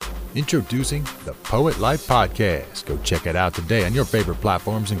Introducing the Poet Life Podcast. Go check it out today on your favorite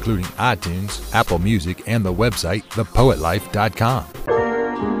platforms, including iTunes, Apple Music, and the website, thepoetlife.com.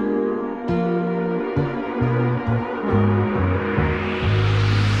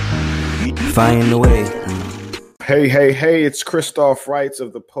 Find the way. Hey, it's Christoph Wrights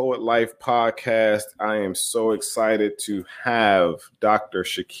of the Poet Life Podcast. I am so excited to have Dr.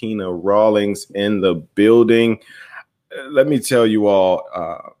 Shekinah Rawlings in the building. Let me tell you all,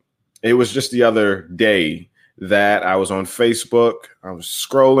 it was just the other day that I was on Facebook. I was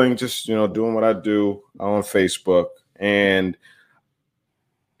scrolling, just, doing what I do on Facebook. And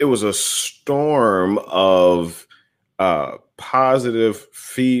it was a storm of positive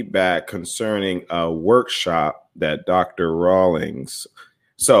feedback concerning a workshop that Dr. Rawlings.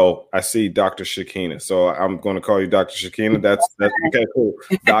 So I see Dr. Shekinah. So I'm going to call you Dr. Shekinah. That's okay, cool.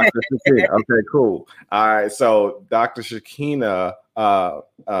 Dr. Shekinah. Okay, cool. All right. So Dr. Shekinah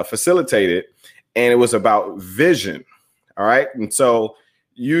facilitated, and it was about vision. All right. And so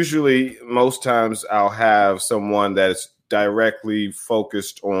usually most times I'll have someone that's directly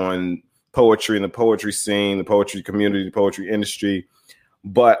focused on poetry and the poetry scene, the poetry community, the poetry industry.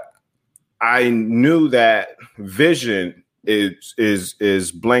 But I knew that vision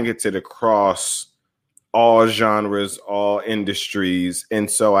is blanketed across all genres, all industries.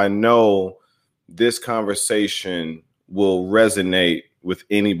 And so I know this conversation will resonate with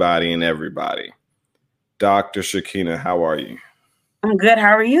anybody and everybody. Dr. Shekinah, how are you? I'm good.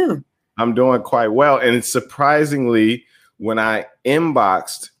 How are you? I'm doing quite well. And surprisingly, when I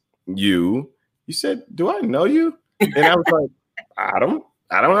inboxed you said, "Do I know you?" And I was like, I don't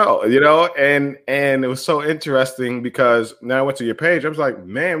know, and it was so interesting because now I went to your page. I was like,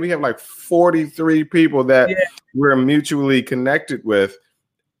 man, we have like 43 people that we're mutually connected with.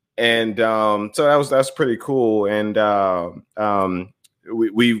 And so that's pretty cool. And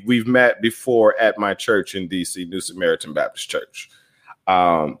we've met before at my church in DC, New Samaritan Baptist Church.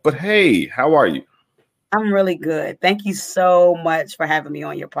 But hey, how are you? I'm really good. Thank you so much for having me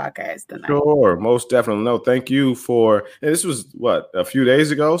on your podcast tonight. Sure, most definitely. No, thank you for, and this was a few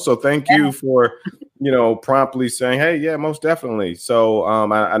days ago. So thank you for, promptly saying, hey, yeah, most definitely. So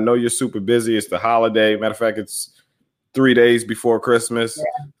I know you're super busy. It's the holiday. Matter of fact, it's 3 days before Christmas.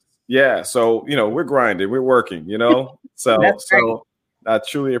 Yeah. So, we're grinding, we're working, So I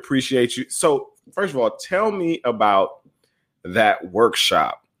truly appreciate you. So first of all, tell me about that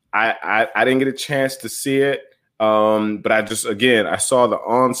workshop. I didn't get a chance to see it, but I saw the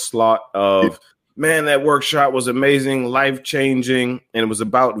onslaught of, man, that workshop was amazing, life-changing, and it was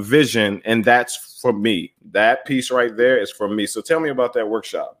about vision, and that's for me. That piece right there is for me. So tell me about that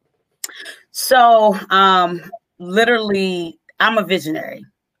workshop. So literally, I'm a visionary.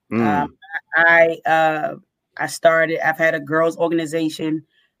 I've had a girls organization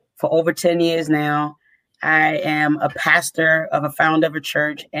for over 10 years now. I am a pastor of a founder of a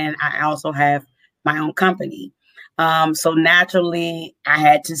church, and I also have my own company. So naturally, I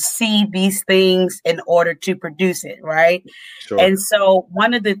had to see these things in order to produce it, right? Sure. And so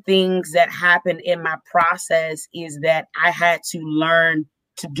one of the things that happened in my process is that I had to learn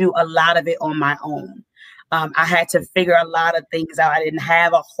to do a lot of it on my own. I had to figure a lot of things out. I didn't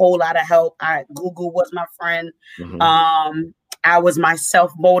have a whole lot of help. Google was my friend. Mm-hmm. I was my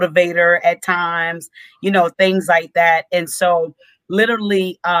self-motivator at times, things like that. And so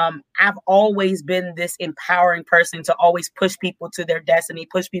literally, I've always been this empowering person to always push people to their destiny,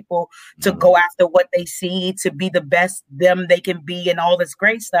 push people to go after what they see, to be the best them they can be and all this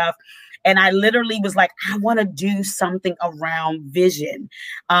great stuff. And I literally was like, I want to do something around vision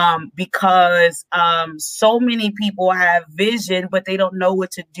because so many people have vision, but they don't know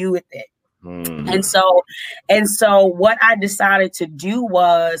what to do with it. And so what I decided to do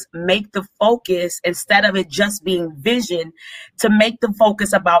was make the focus, instead of it just being vision, to make the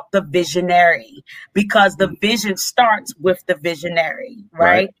focus about the visionary, because the vision starts with the visionary,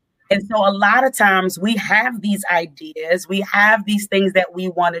 right? And so a lot of times we have these ideas, we have these things that we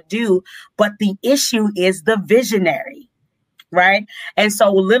want to do, but the issue is the visionary. Right. And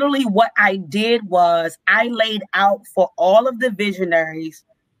so literally what I did was I laid out for all of the visionaries.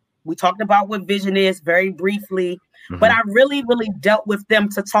 We talked about what vision is very briefly, but I really, really dealt with them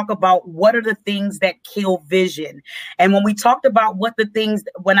to talk about what are the things that kill vision. And when we talked about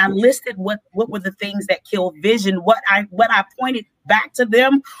when I listed what were the things that kill vision, what I pointed back to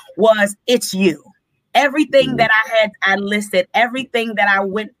them was, it's you. Everything that I listed, everything that I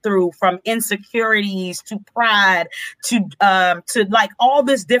went through, from insecurities to pride to like all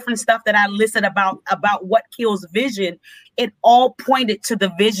this different stuff that I listed about what kills vision, it all pointed to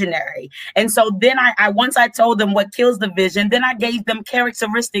the visionary. And so then I once I told them what kills the vision, then I gave them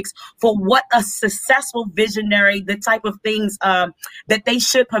characteristics for what a successful visionary, the type of things that they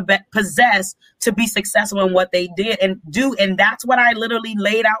should possess to be successful in what they did and do. And that's what I literally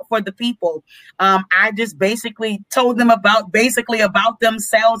laid out for the people. I just basically told them about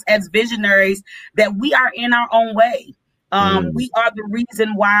themselves as visionaries, that we are in our own way. We are the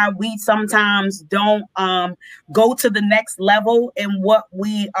reason why we sometimes don't go to the next level in what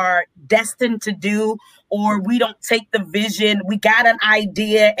we are destined to do, or we don't take the vision. We got an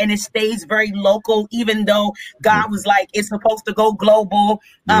idea and it stays very local, even though God was like, it's supposed to go global.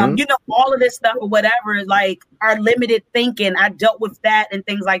 All of this stuff or whatever, like our limited thinking. I dealt with that and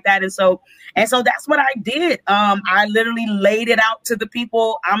things like that. And so that's what I did. I literally laid it out to the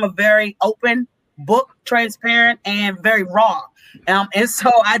people. I'm a very open book, transparent, and very raw. And so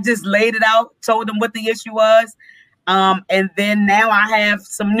I just laid it out, told them what the issue was. And then now I have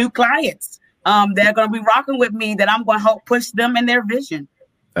some new clients that are going to be rocking with me, that I'm going to help push them in their vision.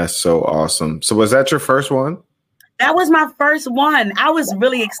 That's so awesome. So was that your first one? That was my first one. I was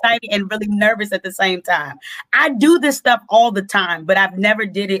really excited and really nervous at the same time. I do this stuff all the time, but I've never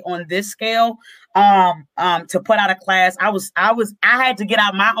did it on this scale. To put out a class, I had to get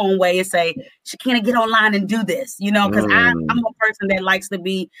out my own way and say, Shakina, get online and do this, because I'm a person that likes to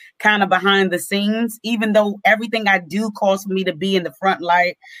be kind of behind the scenes, even though everything I do calls for me to be in the front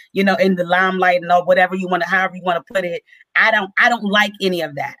light, in the limelight and all, however you want to put it. I don't like any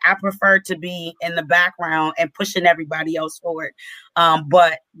of that. I prefer to be in the background and pushing everybody else forward.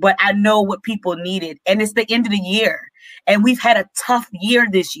 But I know what people needed, and it's the end of the year, and we've had a tough year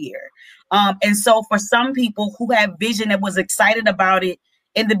this year. And so for some people who have vision that was excited about it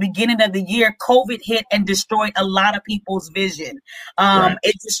in the beginning of the year, COVID hit and destroyed a lot of people's vision. Right.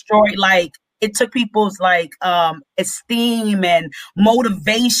 It destroyed, it took people's esteem and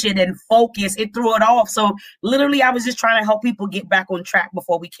motivation and focus. It threw it off. So literally, I was just trying to help people get back on track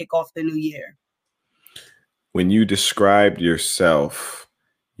before we kick off the new year. When you described yourself,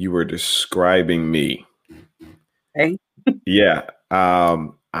 you were describing me. Hey. Yeah.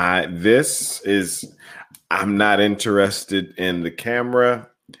 I'm not interested in the camera.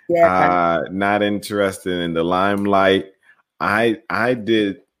 Yeah. Not interested in the limelight. I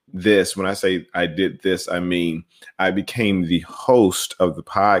did this. When I say I did this, I mean, I became the host of the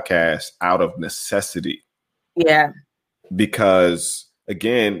podcast out of necessity. Yeah. Because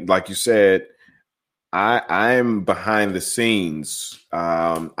again, like you said, I'm behind the scenes.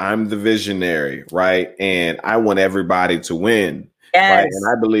 I'm the visionary, right? And I want everybody to win. Yes. Right. And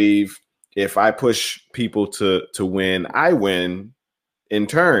I believe if I push people to win, I win in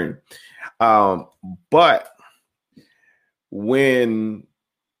turn. But when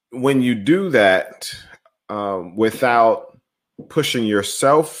you do that without pushing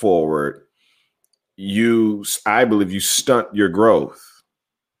yourself forward, I believe you stunt your growth.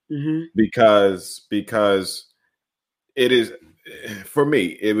 Mm-hmm. Because it is, for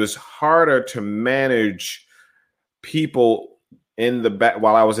me, it was harder to manage people in the back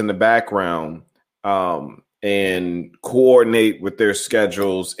while I was in the background, and coordinate with their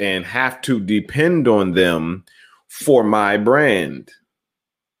schedules and have to depend on them for my brand.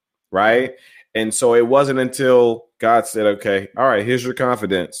 Right. And so it wasn't until God said, okay, all right, here's your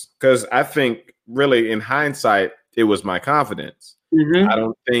confidence. Because I think really in hindsight, it was my confidence. Mm-hmm. I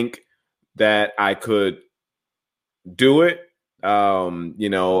don't think that I could do it.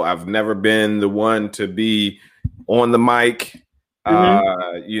 I've never been the one to be on the mic.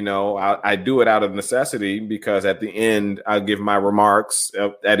 Mm-hmm. I do it out of necessity because at the end I'll give my remarks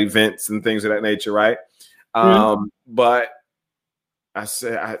at events and things of that nature. Right. Mm-hmm. But I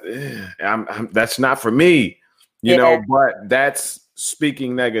said, that's not for me, but that's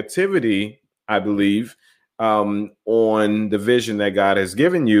speaking negativity, I believe, on the vision that God has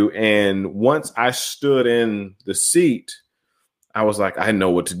given you. And once I stood in the seat, I was like, I know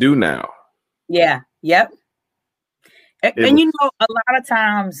what to do now. Yeah. Yep. And a lot of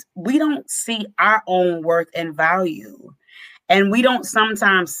times we don't see our own worth and value, and we don't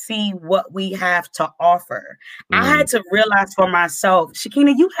sometimes see what we have to offer. I had to realize for myself,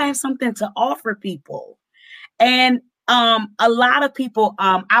 Shakina, you have something to offer people. And a lot of people,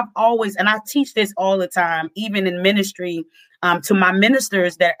 I've always, and I teach this all the time, even in ministry, to my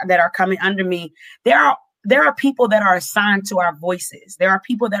ministers that are coming under me. There are people that are assigned to our voices. There are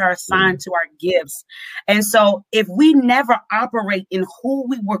people that are assigned to our gifts. And so if we never operate in who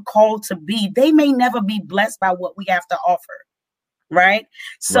we were called to be, they may never be blessed by what we have to offer. Right.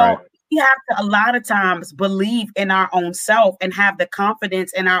 So we have to a lot of times believe in our own self and have the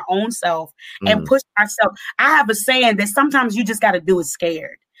confidence in our own self and push ourselves. I have a saying that sometimes you just got to do it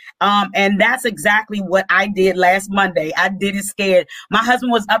scared. And that's exactly what I did last Monday. I did it scared. My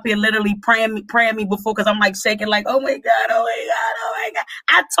husband was up here literally praying me before, because I'm like shaking, like, oh my God, oh my God, oh my God.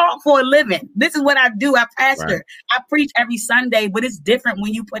 I talk for a living. This is what I do. I pastor. Right. I preach every Sunday, but it's different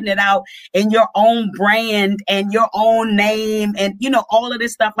when you putting it out in your own brand and your own name and, you know, all of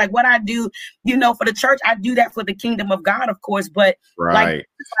this stuff. Like what I do, you know, for the church, I do that for the kingdom of God, of course. But like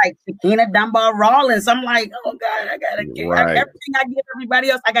Shakina Dunbar Rawlings, I'm like, oh God, I gotta get everything I give everybody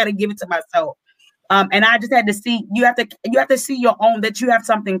else. I gotta give it to myself. And I just had to see, you have to see your own, that you have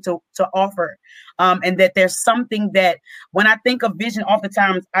something to offer. And that there's something that when I think of vision,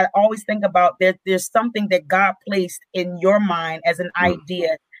 oftentimes I always think about there's something that God placed in your mind as an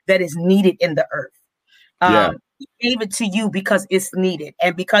idea that is needed in the earth. He gave it to you because it's needed.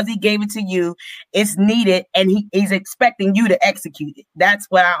 And because he gave it to you, it's needed. And he's expecting you to execute it. That's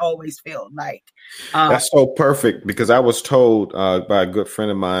what I always feel like. That's so perfect, because I was told by a good friend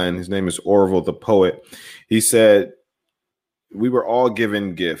of mine, his name is Orville the poet. He said, we were all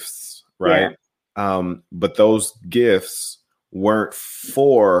given gifts, right? Yeah. But those gifts weren't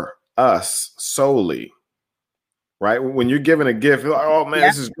for us solely, right? When you're given a gift, you're like, oh man,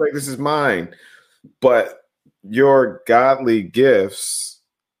 this is great. This is mine. But your godly gifts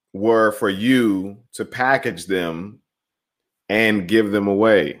were for you to package them and give them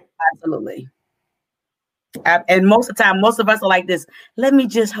away. Absolutely. And most of the time, most of us are like this. Let me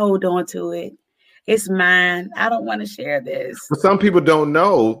just hold on to it. It's mine. I don't want to share this. But some people don't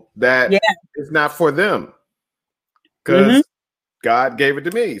know that it's not for them, because God gave it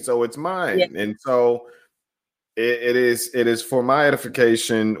to me, so it's mine. Yeah. And so it is for my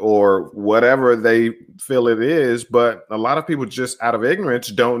edification or whatever they feel it is. But a lot of people just out of ignorance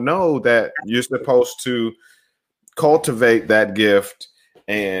don't know that you're supposed to cultivate that gift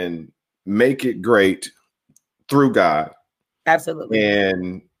and make it great through God. Absolutely.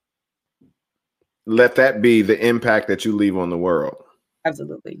 And let that be the impact that you leave on the world.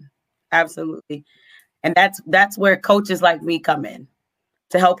 Absolutely. Absolutely. And that's where coaches like me come in,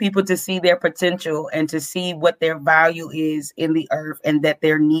 to help people to see their potential and to see what their value is in the earth, and that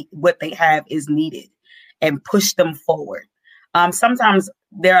what they have is needed, and push them forward. Sometimes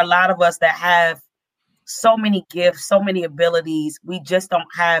there are a lot of us that have so many gifts, so many abilities. We just don't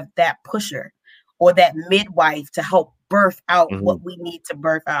have that pusher or that midwife to help birth out what we need to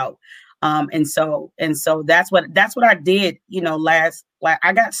birth out. And so that's what I did, you know,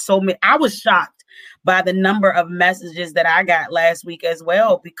 I got so many. I was shocked by the number of messages that I got last week as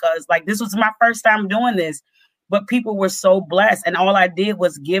well, because like this was my first time doing this, but people were so blessed, and all I did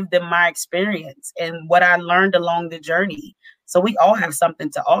was give them my experience and what I learned along the journey. So we all have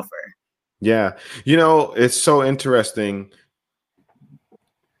something to offer. Yeah. You know, it's so interesting.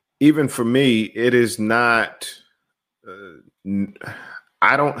 Even for me, it is not,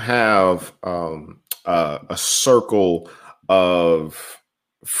 I don't have a circle of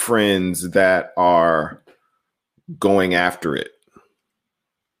friends that are going after it.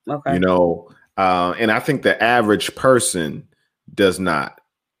 Okay. You know, and I think the average person does not.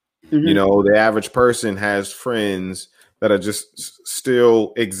 You know, the average person has friends that are just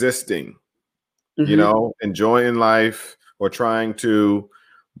still existing, you know, enjoying life or trying to,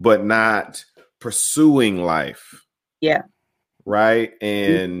 but not pursuing life. Yeah. Right.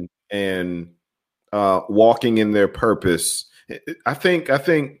 And walking in their purpose. I think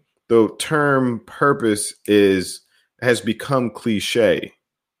the term purpose has become cliche.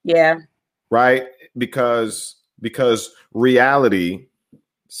 Yeah. Right. Because reality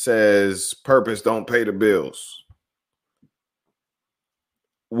says purpose don't pay the bills.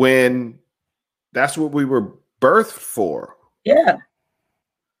 When that's what we were birthed for. Yeah.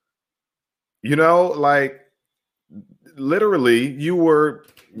 You know, like literally you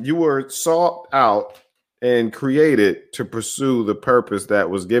were sought out and created to pursue the purpose that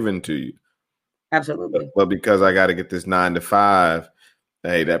was given to you. Absolutely. But because I got to get this 9 to 5,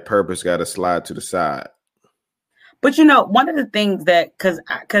 hey, that purpose got to slide to the side. But, you know, one of the things that because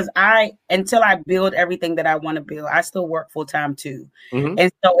I until I build everything that I want to build, I still work full time, too.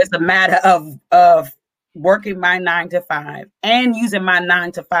 And so it's a matter of working my 9 to 5 and using my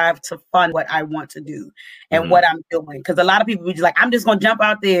 9 to 5 to fund what I want to do and what I'm doing. Because a lot of people be just like, I'm just going to jump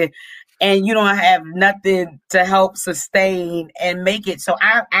out there and you don't have nothing to help sustain and make it. So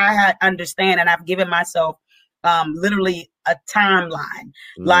I understand, and I've given myself literally a timeline.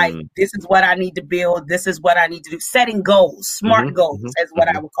 Like, this is what I need to build. This is what I need to do. Setting goals, smart goals is what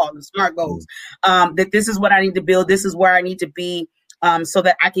I would call them, smart goals. That this is what I need to build. This is where I need to be so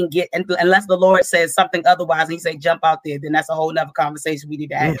that I can get, unless the Lord says something otherwise and he say, jump out there, then that's a whole nother conversation we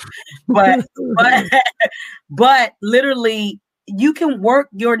need to have. but literally you can work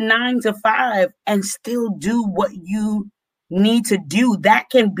your 9 to 5 and still do what you need to do. That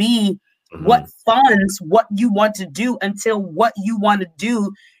can be what funds what you want to do until what you want to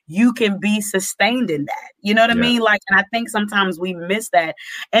do, you can be sustained in that. You know what I mean? Like, and I think sometimes we miss that.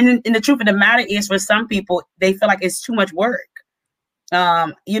 And the truth of the matter is, for some people, they feel like it's too much work.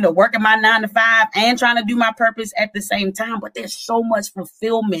 Working my 9 to 5 and trying to do my purpose at the same time. But there's so much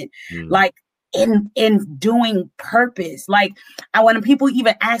fulfillment, like in doing purpose. Like, when people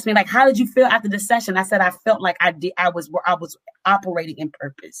even ask me, like, how did you feel after the session? I said, I felt like I was operating in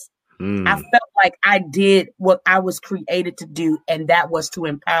purpose. I felt like I did what I was created to do, and that was to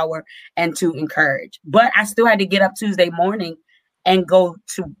empower and to encourage. But I still had to get up Tuesday morning and go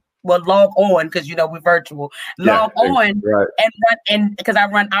to, log on, because we're virtual. Log on, right. and because I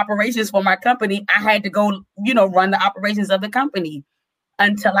run operations for my company, I had to go, run the operations of the company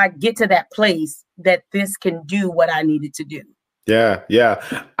until I get to that place that this can do what I needed to do. Yeah.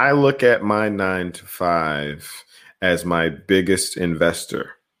 I look at my 9 to 5 as my biggest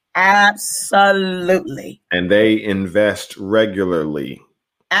investor. Absolutely. And they invest regularly.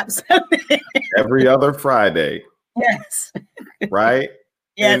 Absolutely. Every other Friday. Yes. Right?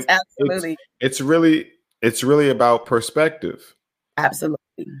 Yes, and absolutely. It's really about perspective.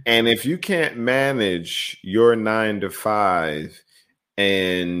 Absolutely. And if you can't manage your 9 to 5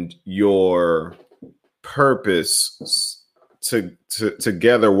 and your purpose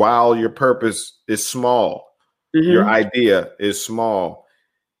together, while your purpose is small, your idea is small,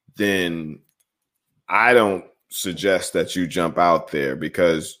 then I don't suggest that you jump out there,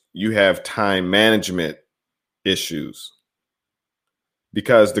 because you have time management issues.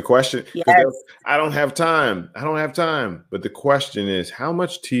 Because the question, I don't have time. But the question is, how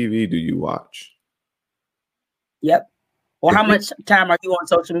much TV do you watch? Yep. Or how much time are you on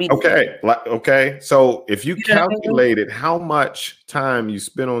social media? Okay. So if you calculated how much time you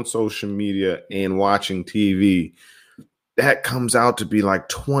spend on social media and watching TV, that comes out to be like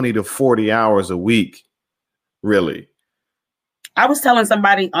 20 to 40 hours a week. Really. I was telling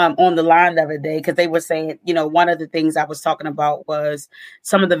somebody on the line the other day, because they were saying, one of the things I was talking about was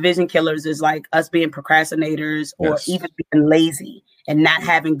some of the vision killers is like us being procrastinators, or even being lazy and not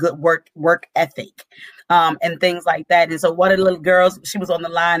having good work ethic, and things like that. And so one of the little girls, she was on the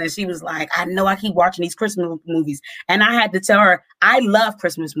line and she was like, I know I keep watching these Christmas movies. And I had to tell her, I love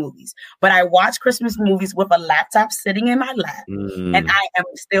Christmas movies, but I watch Christmas movies with a laptop sitting in my lap. And I am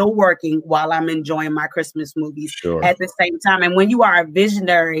still working while I'm enjoying my Christmas movies at the same time. And when you are a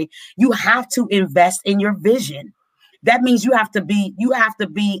visionary, you have to invest in your vision. That means you have to be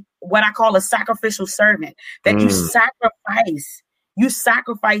what I call a sacrificial servant, that you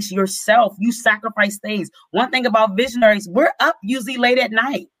sacrifice yourself. You sacrifice things. One thing about visionaries, we're up usually late at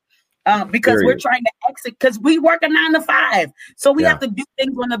night because we're trying to exit, because we work a 9 to 5. So we have to do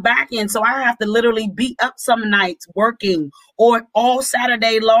things on the back end. So I have to literally be up some nights working, or all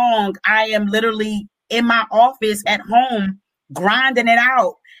Saturday long, I am literally in my office at home grinding it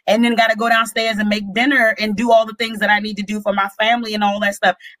out, and then got to go downstairs and make dinner and do all the things that I need to do for my family and all that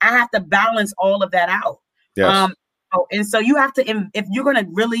stuff. I have to balance all of that out. Yes. And so you have to, if you're going to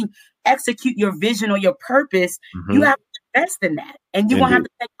really execute your vision or your purpose, you have to invest in that, and you're going to have to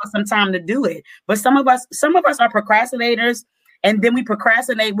take some time to do it. But some of us are procrastinators, and then we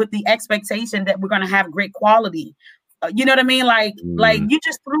procrastinate with the expectation that we're going to have great quality. You know what I mean? Like you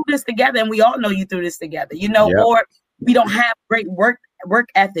just threw this together, and we all know you threw this together, or we don't have great work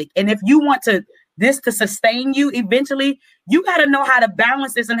ethic. And if you want this to sustain you eventually, you got to know how to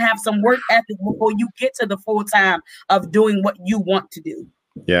balance this and have some work ethic before you get to the full time of doing what you want to do.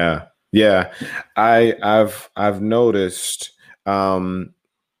 Yeah. I've noticed. So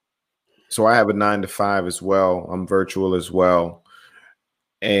I have a 9 to 5 as well. I'm virtual as well.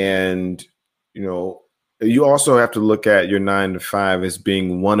 And, you also have to look at your 9 to 5 as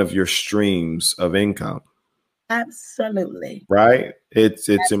being one of your streams of income. Absolutely. Right. It's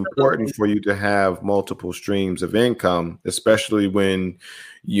important for you to have multiple streams of income, especially when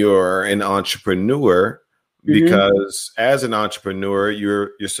you're an entrepreneur, because as an entrepreneur,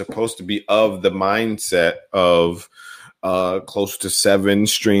 you're supposed to be of the mindset of close to 7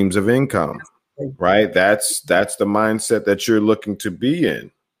 streams of income. Right. That's the mindset that you're looking to be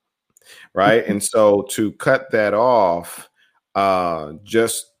in. Right. And so to cut that off,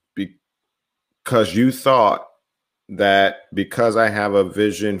 just because you thought that because I have a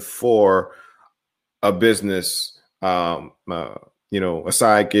vision for a business, a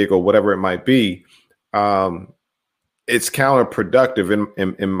side gig or whatever it might be, it's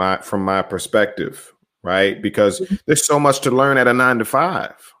counterproductive from my perspective, right? Because there's so much to learn at a 9 to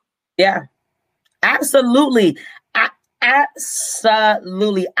 5. Yeah, absolutely.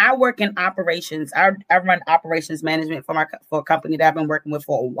 Absolutely. I work in operations. I run operations management for a company that I've been working with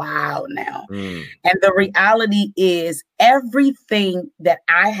for a while now. And the reality is everything that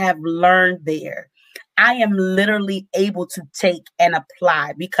I have learned there, I am literally able to take and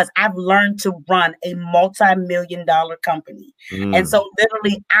apply because I've learned to run a multi-million-dollar company. And so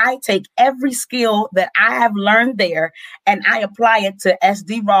literally I take every skill that I have learned there and I apply it to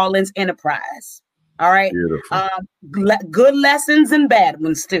SD Rawlings Enterprise. All right. Good lessons and bad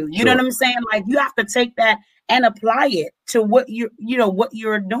ones too. You know what I'm saying? Like you have to take that and apply it to what what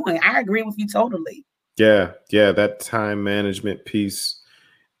you're doing. I agree with you totally. Yeah. That time management piece.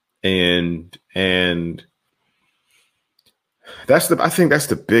 And I think that's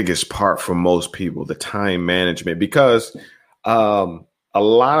the biggest part for most people, the time management, because a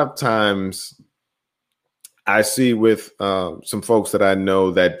lot of times I see with some folks that I know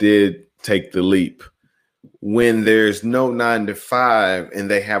that did take the leap. When there's no 9 to 5 and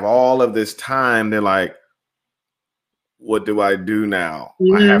they have all of this time, they're like, what do I do now?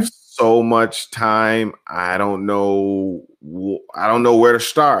 I have so much time. I don't know where to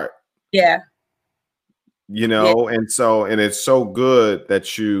start. Yeah. And it's so good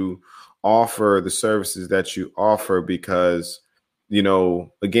that you offer the services that you offer because,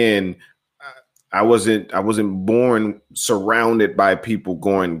 again, I wasn't born surrounded by people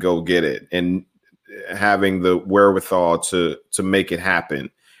going, go get it and having the wherewithal to make it happen.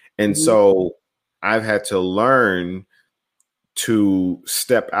 And so I've had to learn to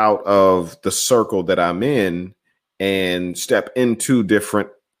step out of the circle that I'm in and step into different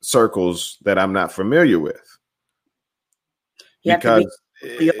circles that I'm not familiar with. You because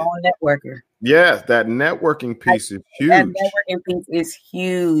have to be your own networker. Yeah, that networking piece is huge. That networking piece is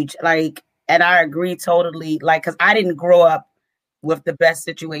huge. And I agree totally. Because I didn't grow up with the best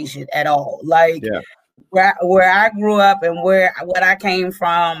situation at all. Where I grew up and what I came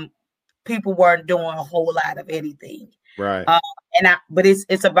from, people weren't doing a whole lot of anything. Right. But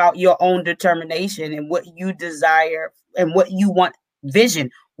it's about your own determination and what you desire and what you want, vision,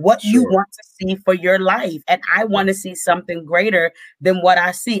 what you want to see for your life. And I want to see something greater than what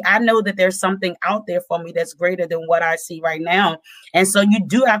I see. I know that there's something out there for me that's greater than what I see right now. And so you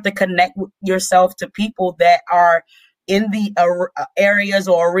do have to connect yourself to people that are in the areas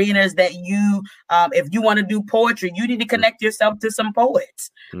or arenas that you, if you want to do poetry, you need to connect yourself to some poets.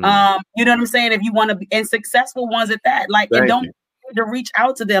 You know what I'm saying? If you want to be, and successful ones at that, and don't to reach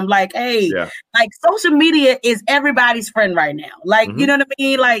out to them social media is everybody's friend right now. You know what I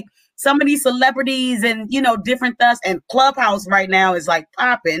mean? Some of these celebrities and, different stuff, and Clubhouse right now is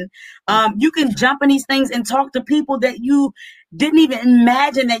popping. You can jump in these things and talk to people that you didn't even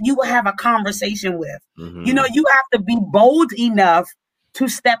imagine that you would have a conversation with. You have to be bold enough to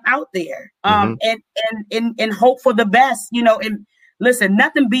step out there and hope for the best, and listen,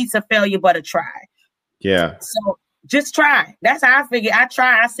 nothing beats a failure but a try. Yeah. So just try. That's how I figure. I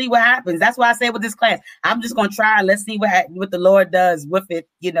try. I see what happens. That's why I say with this class, I'm just going to try. Let's see what the Lord does with it,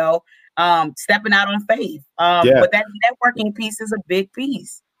 stepping out on faith. But that networking piece is a big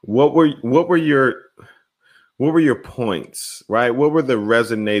piece. What were your points, right? What were the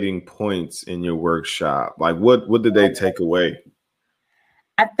resonating points in your workshop? What did they take away?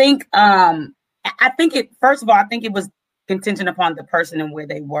 I think first of all, I think it was contingent upon the person and where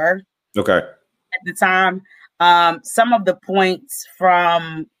they were. Okay. At the time. Some of the points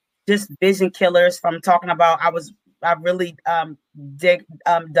from just vision killers, from talking about, I really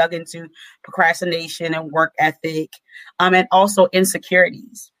dug into procrastination and work ethic, and also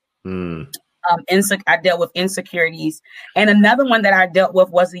insecurities. I dealt with insecurities. And another one that I dealt with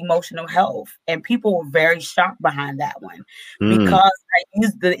was emotional health. And people were very shocked behind that one because I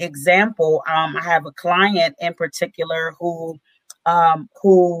used the example. I have a client in particular who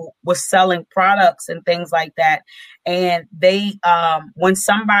was selling products and things like that. And they, when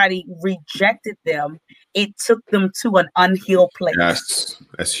somebody rejected them, it took them to an unhealed place. Yes,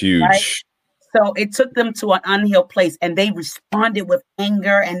 that's huge. Right? So it took them to an unhealed place, and they responded with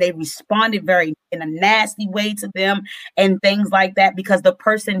anger, and they responded in a nasty way to them and things like that, because the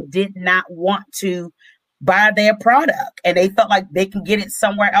person did not want to buy their product, and they felt like they can get it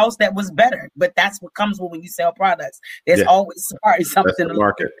somewhere else that was better. But that's what comes when you sell products. There's always something in the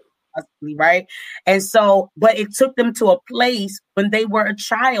market, right? And so, but it took them to a place when they were a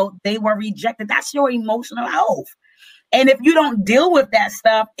child, they were rejected. That's your emotional health. And if you don't deal with that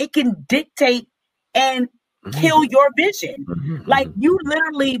stuff, it can dictate and kill your vision. You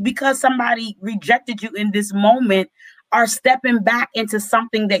literally, because somebody rejected you in this moment, are stepping back into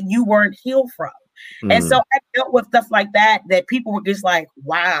something that you weren't healed from. And so I dealt with stuff like that people were just like,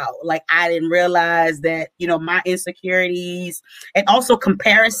 wow, like I didn't realize that, you know, my insecurities, and also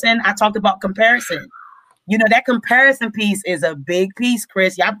comparison. I talked about comparison. You know, that comparison piece is a big piece,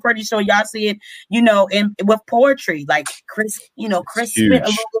 Chris. I'm pretty sure y'all see it, you know, with poetry. Like Chris spit a little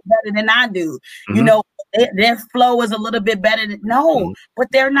bit better than I do. You know, their flow is a little bit better than but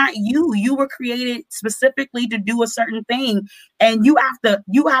they're not you. You were created specifically to do a certain thing, and you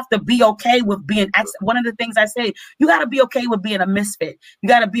have to be okay with being. One of the things I say, you got to be okay with being a misfit. You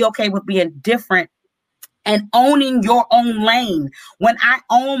got to be okay with being different and owning your own lane. When I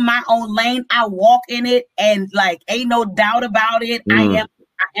own my own lane, I walk in it, and like ain't no doubt about it. I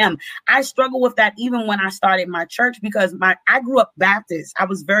am. I struggle with that even when I started my church, because I grew up Baptist. I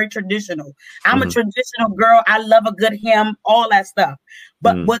was very traditional. I'm a traditional girl. I love a good hymn, all that stuff.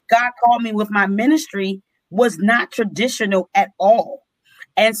 But what God called me with my ministry was not traditional at all.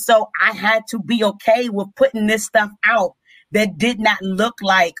 And so I had to be okay with putting this stuff out that did not look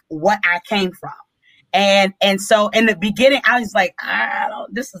like what I came from. And so in the beginning, I was like,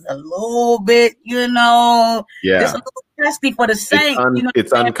 this is a little bit, this is a little testy for the saints.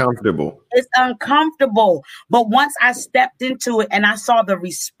 It's uncomfortable. It's uncomfortable. But once I stepped into it and I saw the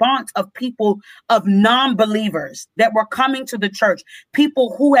response of people, of non-believers that were coming to the church,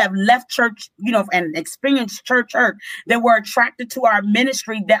 people who have left church, and experienced church hurt, that were attracted to our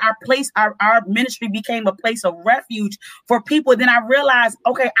ministry, that our ministry became a place of refuge for people. Then I realized,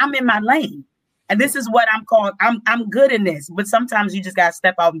 okay, I'm in my lane. And this is what I'm called. I'm good in this, but sometimes you just gotta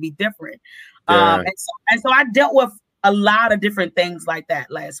step out and be different. And so I dealt with a lot of different things like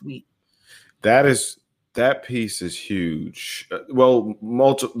that last week. That piece is huge. Well,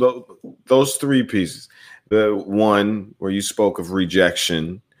 those three pieces. The one where you spoke of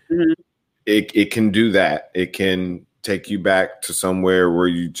rejection, it can do that. It can take you back to somewhere where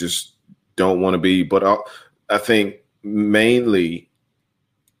you just don't want to be. But I think mainly,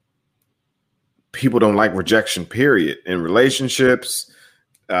 people don't like rejection, period, in relationships,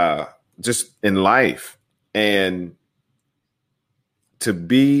 just in life. And to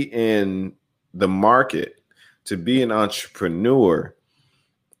be in the market, to be an entrepreneur,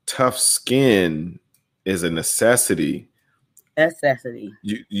 tough skin is a necessity.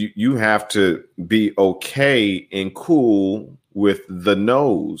 You have to be okay and cool with the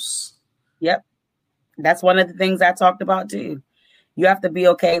no's. Yep. That's one of the things I talked about too. You have to be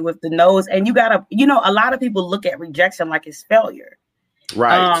okay with the no's, and you gotta, a lot of people look at rejection like it's failure.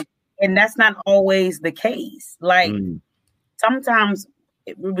 Right. And that's not always the case. Like sometimes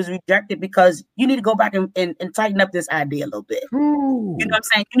it was rejected because you need to go back and tighten up this idea a little bit. Ooh. You know what I'm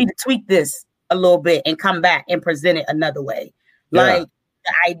saying? You need to tweak this a little bit and come back and present it another way. Like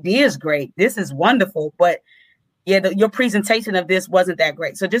the idea is great. This is wonderful, but your presentation of this wasn't that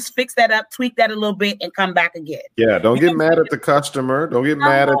great. So just fix that up, tweak that a little bit, and come back again. Yeah, don't get mad at the customer. Don't get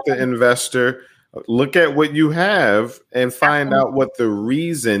mad at the investor. Look at what you have and find out what the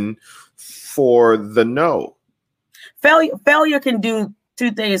reason for the no. Failure can do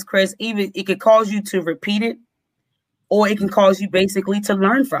two things, Chris. Even it could cause you to repeat it, or it can cause you basically to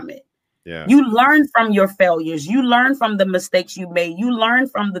learn from it. Yeah. You learn from your failures. You learn from the mistakes you made. You learn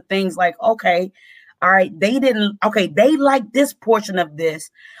from the things like, okay, all right, they like this portion of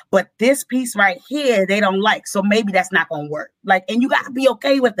this, but this piece right here, they don't like. So maybe that's not going to work. And you got to be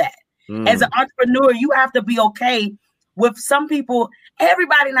okay with that. As an entrepreneur, you have to be okay with some people.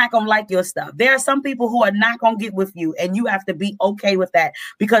 Everybody not going to like your stuff. There are some people who are not going to get with you, and you have to be okay with that,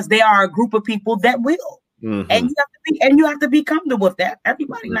 because there are a group of people that will. And you have to be comfortable with that.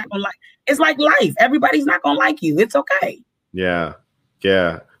 Everybody not going to like. It's like life. Everybody's not going to like you. It's okay. Yeah.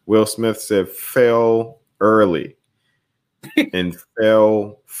 Yeah. Will Smith said, fail early and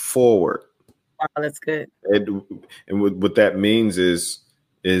fail forward. Wow, that's good. And what that means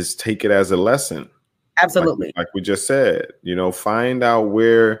is take it as a lesson. Absolutely. Like we just said, find out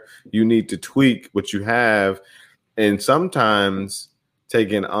where you need to tweak what you have. And sometimes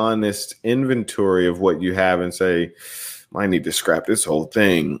take an honest inventory of what you have and say, I need to scrap this whole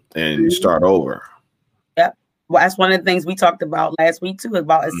thing and start over. Yep. Well, that's one of the things we talked about last week too,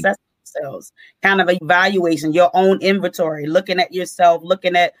 about assessing ourselves, kind of evaluation, your own inventory, looking at yourself,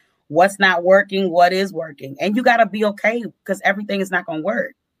 looking at what's not working, what is working. And you got to be okay, because everything is not going to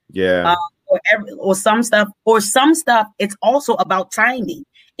work. Yeah. Or some stuff, it's also about timing.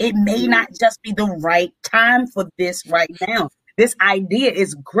 It may not just be the right time for this right now. This idea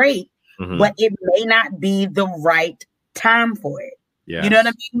is great, but it may not be the right time for it. Yeah. You know what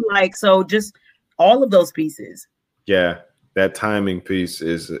I mean? So just all of those pieces. Yeah. That timing piece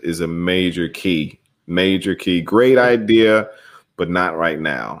is a major key. Major key. Great idea, but not right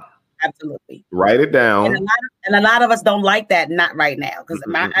now. Absolutely. Write it down. And a lot of us don't like that. Not right now, because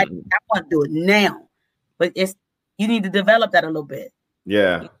I want to do it now. But you need to develop that a little bit.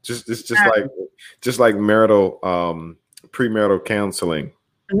 Yeah, just like marital premarital counseling.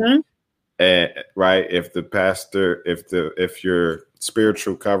 Mm-hmm. And right, if the pastor, if your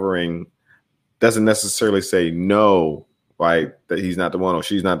spiritual covering doesn't necessarily say no, right, that he's not the one or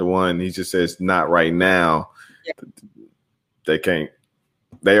she's not the one, he just says not right now. Yeah. They can't.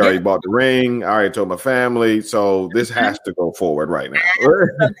 They already bought the ring. I already told my family, so this has to go forward right now.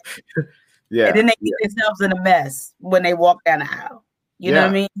 Yeah. And then they get themselves in a mess when they walk down the aisle. You know what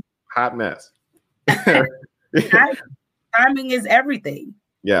I mean? Hot mess. Timing is everything.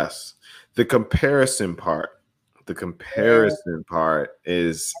 Yes. The comparison part. The comparison part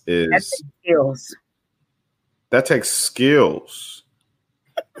is that takes skills. That takes skills.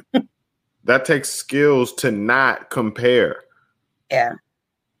 That takes skills to not compare. Yeah.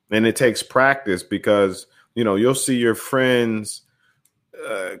 And it takes practice because, you'll see your friends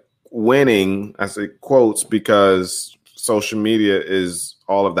winning, I say quotes, because social media is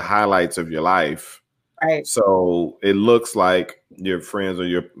all of the highlights of your life. Right. So it looks like your friends or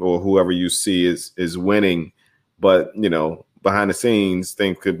whoever you see is winning, but behind the scenes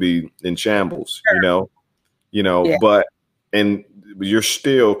things could be in shambles. Sure. But and you're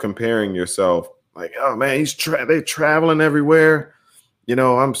still comparing yourself like, oh man, they're traveling everywhere.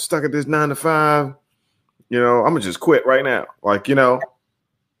 I'm stuck at this 9 to 5. I'm gonna just quit right now. Like,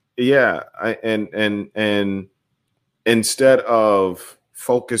 yeah. And instead of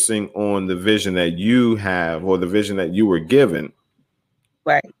focusing on the vision that you have or the vision that you were given,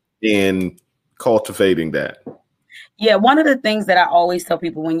 right, in cultivating that. Yeah, one of the things that I always tell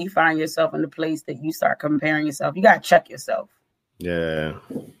people, when you find yourself in the place that you start comparing yourself, you got to check yourself. Yeah.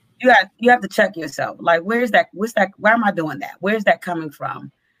 You have to check yourself. Like, where am I doing that? Where's that coming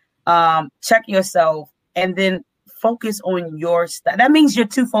from? Check yourself and then focus on your stuff. That means you're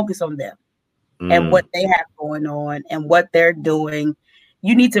too focused on them and what they have going on and what they're doing.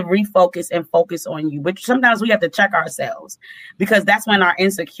 You need to refocus and focus on you. But sometimes we have to check ourselves because that's when our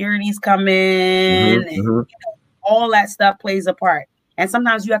insecurities come in and all that stuff plays a part. And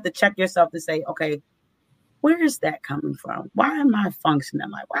sometimes you have to check yourself to say, okay, where is that coming from? Why am I functioning?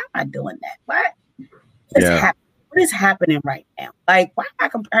 Like, why am I doing that? What is happening right now? Like, why am I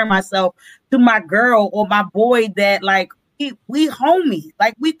comparing myself to my girl or my boy that, like, we homies,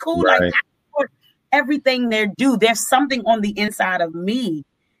 like, we cool, right. Like, everything they do. There's something on the inside of me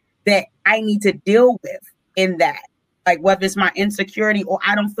that I need to deal with in that. Like, whether it's my insecurity or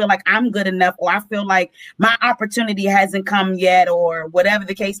I don't feel like I'm good enough or I feel like my opportunity hasn't come yet or whatever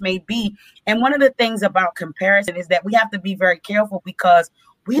the case may be. And one of the things about comparison is that we have to be very careful because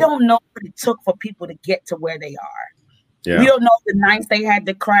we don't know what it took for people to get to where they are. Yeah. We don't know the nights they had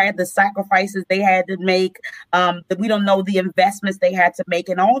to cry, the sacrifices they had to make. We don't know the investments they had to make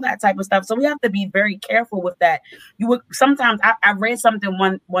and all that type of stuff. So we have to be very careful with that. Sometimes I read something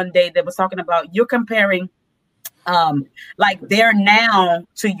one day that was talking about you're comparing like they're now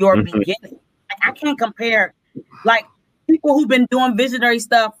to your beginning. Like, I can't compare like people who've been doing visionary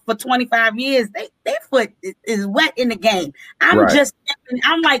stuff for 25 years, their foot is wet in the game. I'm just dipping,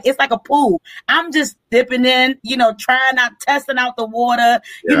 I'm like, it's like a pool. I'm just dipping in, trying out, testing out the water,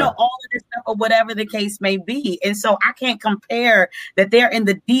 all of this stuff or whatever the case may be. And so I can't compare that they're in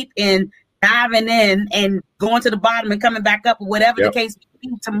the deep end, diving in and going to the bottom and coming back up or whatever the case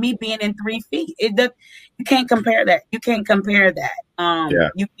may be, to me being in 3 feet. You can't compare that. You can't compare that.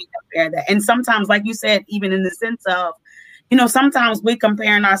 You can't compare that. And sometimes, like you said, even in the sense of, sometimes we're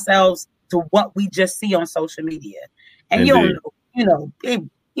comparing ourselves to what we just see on social media. And Indeed.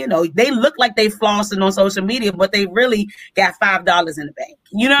 They look like they flossing on social media, but they really got $5 in the bank.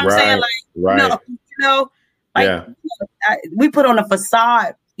 You know what I'm saying? Like, we put on a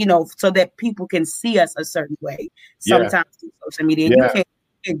facade, so that people can see us a certain way. Sometimes on social media, you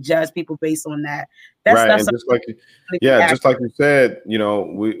can't judge people based on that. That's right. And just like you said,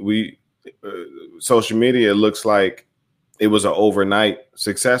 we social media looks like it was an overnight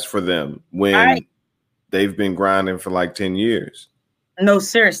success for them when they've been grinding for like 10 years. No,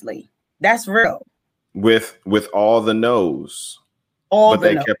 seriously, that's real. With all the no's, but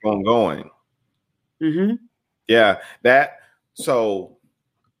they kept on going. Mm-hmm. Yeah, so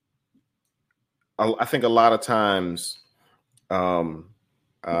I think a lot of times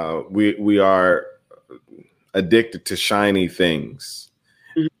we are addicted to shiny things.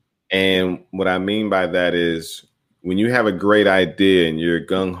 Mm-hmm. And what I mean by that is when you have a great idea and you're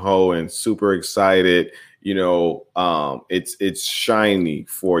gung-ho and super excited, it's shiny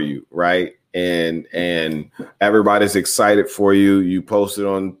for you, right? and everybody's excited for you. You post it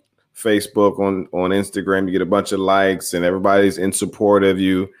on Facebook, on Instagram, you get a bunch of likes, and everybody's in support of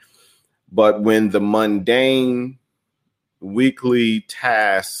you. But when the mundane weekly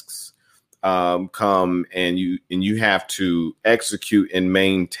tasks come and you have to execute and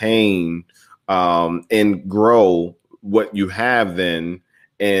maintain and grow what you have, then,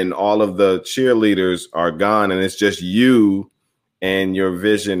 and all of the cheerleaders are gone and it's just you and your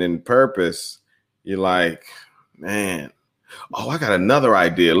vision and purpose, you're like, man, oh, I got another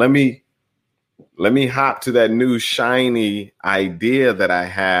idea. Let me hop to that new shiny idea that I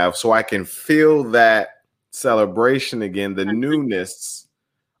have so I can feel that celebration again, the newness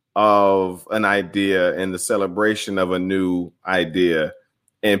of an idea and the celebration of a new idea.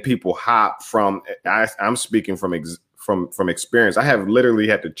 And people hop from, I'm speaking from experience. I have literally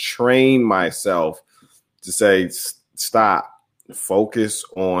had to train myself to say, stop, focus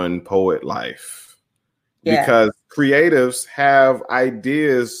on Poet Life. Yeah. Because creatives have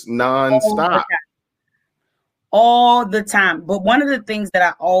ideas nonstop. All the time. But one of the things that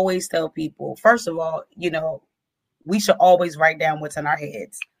I always tell people, first of all, we should always write down what's in our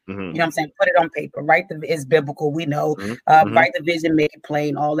heads. Mm-hmm. You know what I'm saying? Put it on paper. It's biblical. We know. Mm-hmm. Write the vision, make it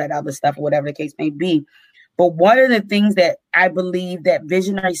plain, all that other stuff, whatever the case may be. But one of the things that I believe that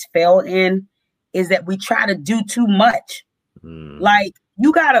visionaries fail in is that we try to do too much. Like,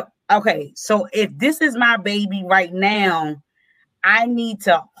 you gotta, okay, so if this is my baby right now, I need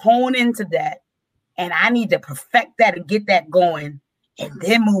to hone into that and I need to perfect that and get that going and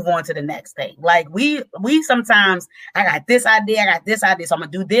then move on to the next thing. Like we sometimes, I got this idea, so I'm gonna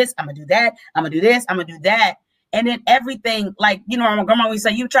do this, I'm gonna do that, I'm gonna do this, I'm gonna do that. And then everything, like, my grandma would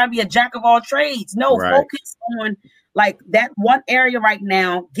say, you try to be a jack of all trades. No, right. Focus on like that one area right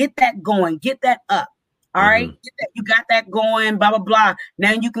now, get that going, get that up. All right, you got that going, blah, blah, blah.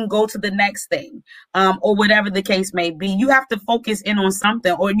 Now you can go to the next thing, or whatever the case may be. You have to focus in on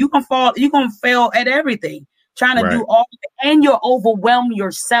something, or you're going to fail at everything, trying to do all of it, and you'll overwhelm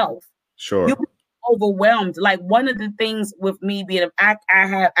yourself. Sure. You'll be overwhelmed. Like, one of the things with me being,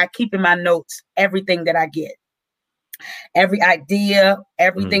 I keep in my notes everything that I get. Every idea,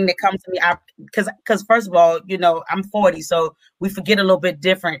 everything that comes to me, because first of all, I'm 40, so we forget a little bit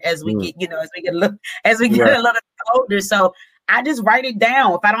different as we get, as we get a little older. So I just write it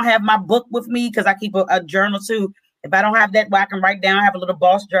down. If I don't have my book with me, because I keep a journal too. If I don't have that, where I can write down, I have a little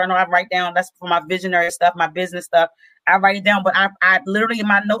boss journal. I write down. That's for my visionary stuff, my business stuff. I write it down, but I literally, in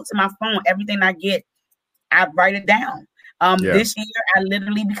my notes in my phone, everything I get, I write it down. This year, I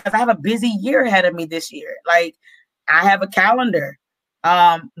literally, because I have a busy year ahead of me this year, like. I have a calendar.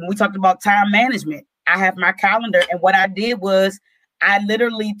 When we talked about time management, I have my calendar. And what I did was I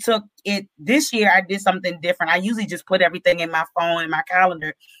literally took it this year. I did something different. I usually just put everything in my phone and my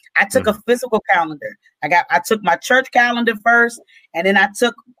calendar. I took a physical calendar. I took my church calendar first, and then I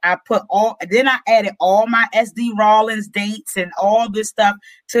added all my SD Rollins dates and all this stuff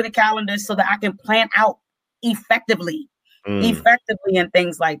to the calendar so that I can plan out effectively and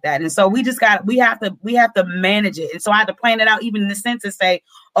things like that. And so we have to manage it. And so I had to plan it out, even in the sense to say,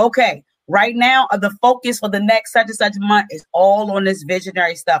 okay, right now the focus for the next such and such month is all on this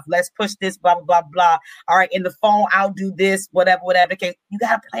visionary stuff. Let's push this, blah, blah, blah, blah. All right, in the fall, I'll do this, whatever. Okay, you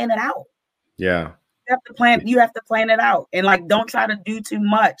got to plan it out. Yeah. You have to plan it out. And like, don't try to do too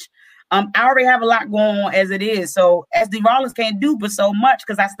much. I already have a lot going on as it is. So SD Rollins can't do but so much,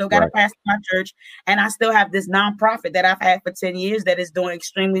 because I still got to pastor my church, and I still have this nonprofit that I've had for 10 years that is doing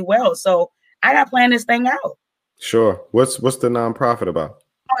extremely well. So I got to plan this thing out. Sure. What's the nonprofit about?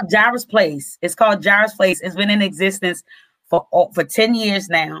 Jairus Place. It's called Jairus Place. It's been in existence for 10 years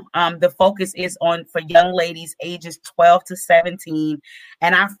now. The focus is for young ladies ages 12 to 17.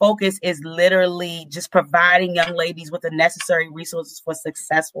 And our focus is literally just providing young ladies with the necessary resources for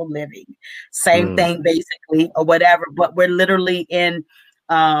successful living. Same thing, basically, or whatever. But we're literally in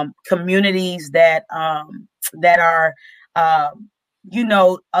communities that are,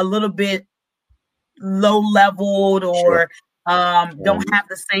 a little bit low leveled, or don't have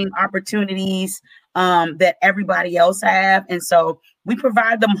the same opportunities that everybody else have. And so we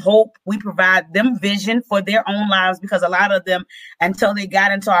provide them hope. We provide them vision for their own lives, because a lot of them, until they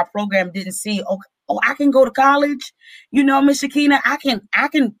got into our program, didn't see, oh, I can go to college. Miss Shakina, I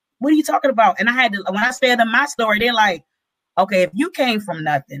can, what are you talking about? And I had to, when I said them my story, they're like, okay, if you came from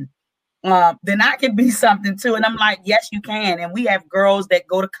nothing, then I can be something too. And I'm like, yes, you can. And we have girls that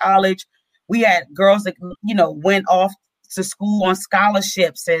go to college. We had girls that, went off to school on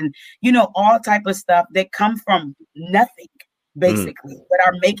scholarships and, all type of stuff that come from nothing, basically, but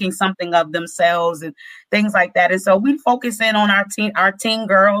are making something of themselves and things like that. And so we focus in on our teen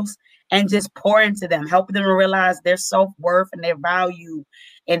girls and just pour into them, help them realize their self-worth and their value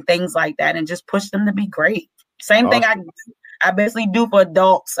and things like that, and just push them to be great. Same thing I basically do for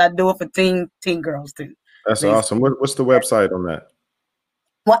adults. I do it for teen girls too. That's basically. awesome. What's the website on that?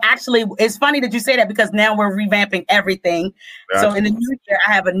 Well, actually, it's funny that you say that because now we're revamping everything. Gotcha. So in the new year,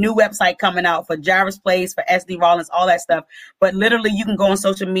 I have a new website coming out for Jairus Place, for SD Rollins, all that stuff. But literally, you can go on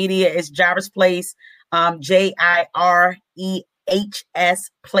social media. It's Jairus Place, JIREHS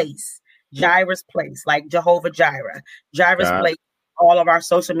Place, Jairus Place, like Jehovah Jireh, Jairus Place. All of our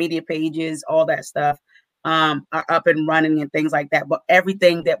social media pages, all that stuff are up and running and things like that. But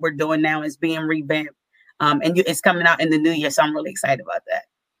everything that we're doing now is being revamped. And it's coming out in the new year. So I'm really excited about that.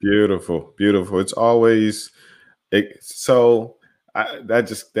 Beautiful. It's always that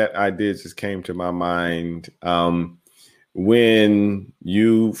idea just came to my mind. When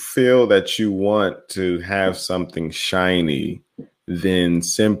you feel that you want to have something shiny, then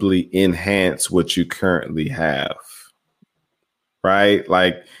simply enhance what you currently have. Right?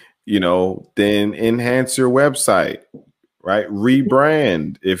 Like, then enhance your website, right?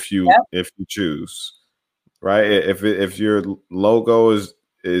 Rebrand if you choose. Right. If your logo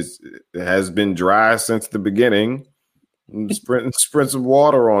has been dry since the beginning, sprint some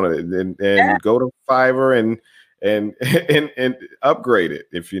water on it and go to Fiverr and upgrade it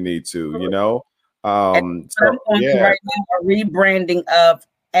if you need to, right now, a rebranding of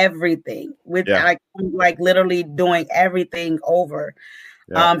everything with like literally doing everything over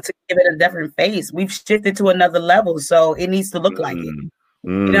to give it a different face. We've shifted to another level, so it needs to look like it.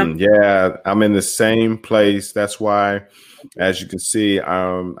 Yeah, I'm in the same place. That's why, as you can see,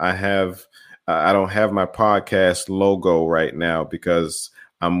 I don't have my podcast logo right now because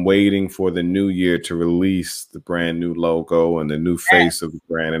I'm waiting for the new year to release the brand new logo and the new face of the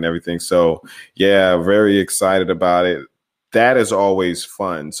brand and everything. So yeah, very excited about it. That is always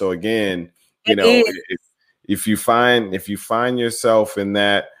fun. So again, if you find yourself in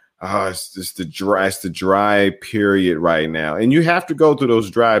that, it's the dry period right now. And you have to go through those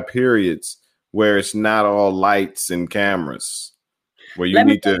dry periods where it's not all lights and cameras, where you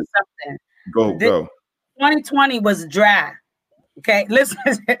need to go. 2020 was dry. Okay, listen,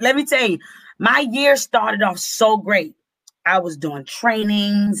 let me tell you, my year started off so great. I was doing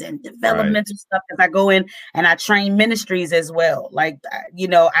trainings and developmental stuff because I go in and I train ministries as well. Like, I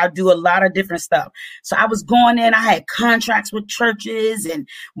do a lot of different stuff. So I was going in, I had contracts with churches and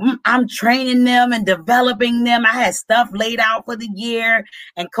I'm training them and developing them. I had stuff laid out for the year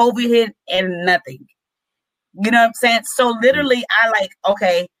and COVID hit and nothing. You know what I'm saying? So literally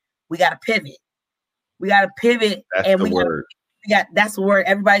okay, we got to pivot. That's the word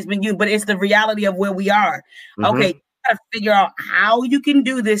everybody's been using, but it's the reality of where we are. Mm-hmm. Okay. To figure out how you can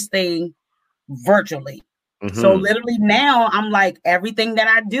do this thing virtually. Mm-hmm. So literally now I'm like, everything that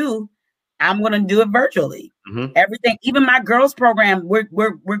I do, I'm going to do it virtually. Mm-hmm. Everything, even my girls program, we're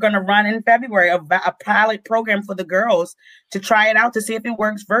going to run in February a pilot program for the girls to try it out to see if it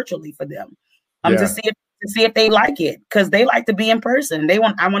works virtually for them. To see if they like it, because they like to be in person. I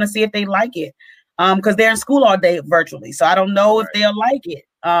want to see if they like it. Because they're in school all day virtually. So I don't know if they'll like it.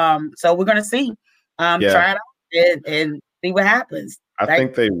 So we're going to see. Try it out. And see what happens. I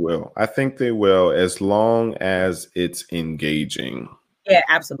think they will. As long as it's engaging. Yeah,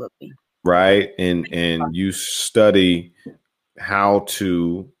 absolutely. Right. And you study how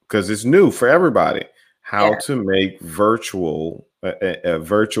to, because it's new for everybody, how to make a virtual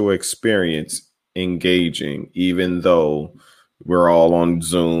experience engaging, even though we're all on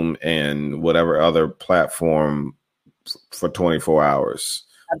Zoom and whatever other platform for 24 hours.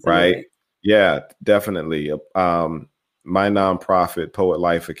 Absolutely. Right. Yeah, definitely. My nonprofit, Poet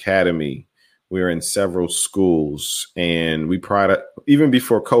Life Academy, we're in several schools, and even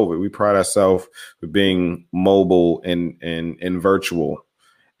before COVID, we pride ourselves with being mobile and virtual.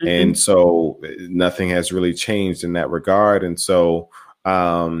 Mm-hmm. And so nothing has really changed in that regard. And so,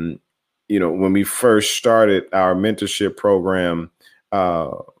 when we first started our mentorship program,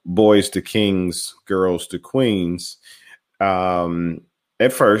 Boys to Kings, Girls to Queens,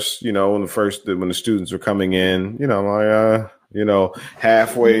 at first, when the students were coming in,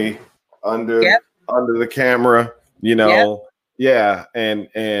 halfway under the camera,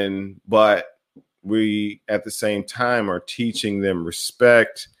 but we at the same time are teaching them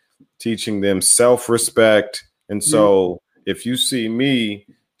respect, teaching them self-respect. And so if you see me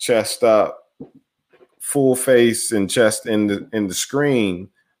chest up, full face and chest in the screen,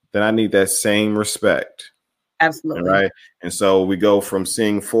 then I need that same respect. Absolutely. Right. And so we go from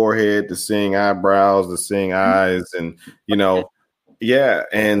seeing forehead to seeing eyebrows to seeing eyes and,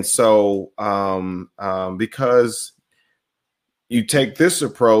 And so because, you take this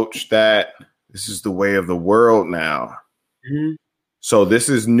approach that this is the way of the world now. Mm-hmm. So this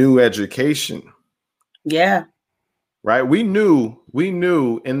is new education. Yeah. Right. We knew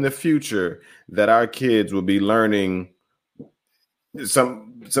in the future that our kids will be learning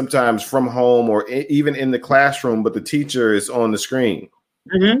sometimes from home or even in the classroom, but the teacher is on the screen.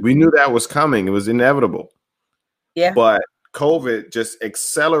 Mm-hmm. We knew that was coming. It was inevitable. Yeah. But COVID just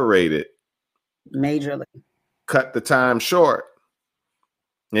accelerated. Majorly. Cut the time short.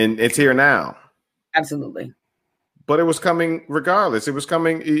 And it's here now. Absolutely. But it was coming regardless. It was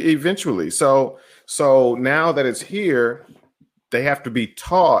coming eventually. So now that it's here, they have to be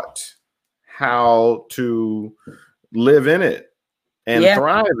taught how to live in it and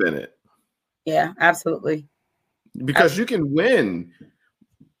thrive in it. Yeah, absolutely. Because you can win.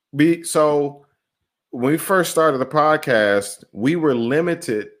 So when we first started the podcast, we were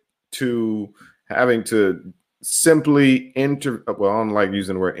limited to having to simply I don't like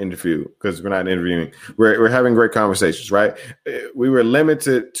using the word interview because we're not interviewing. We're having great conversations, right? We were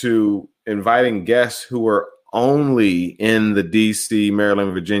limited to inviting guests who were only in the DC,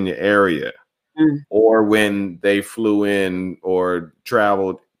 Maryland, Virginia area, or when they flew in or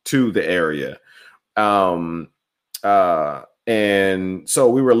traveled to the area. And so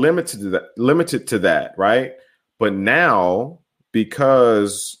we were limited to that, right? But now,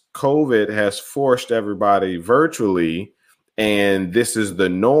 because COVID has forced everybody virtually, and this is the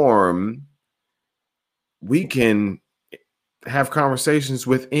norm, we can have conversations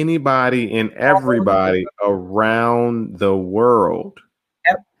with anybody and everybody around the world.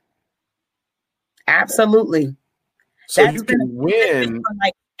 Yep. Absolutely. So you can win.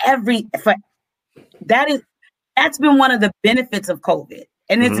 That's been one of the benefits of COVID.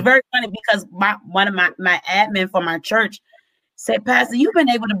 And it's very funny because one of my admin for my church said, Pastor, you've been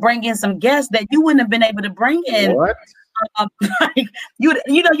able to bring in some guests that you wouldn't have been able to bring in. What? Like you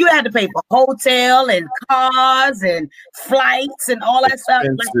had to pay for hotel and cars and flights and all that stuff.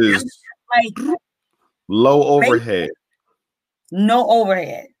 Like low overhead. No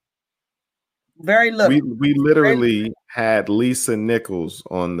overhead. Very little. We literally had Lisa Nichols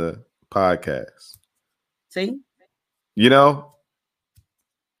on the podcast. See?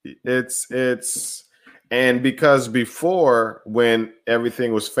 It's and because before, when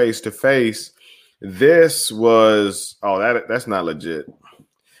everything was face to face, this was that's not legit.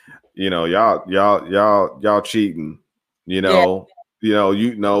 Y'all cheating.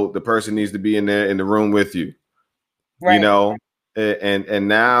 The person needs to be in the room with you. Right. And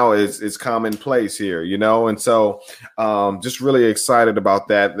now it's commonplace here, and so just really excited about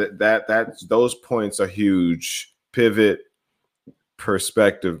that those points are huge. Pivot,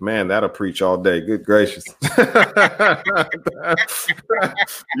 perspective, man, that'll preach all day. Good gracious. Let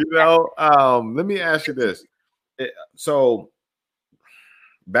me ask you this. So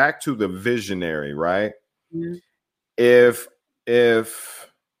back to the visionary, right? Mm-hmm. If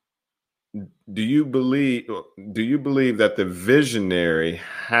do you believe that the visionary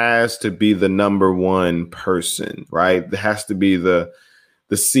has to be the number one person, right? It has to be the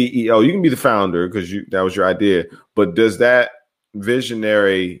CEO. You can be the founder because that was your idea, but does that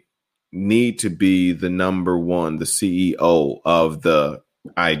visionary need to be the number one, the CEO of the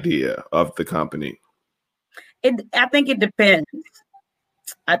idea of the company? I think it depends.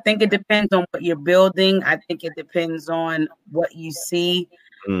 I think it depends on what you're building. I think it depends on what you see.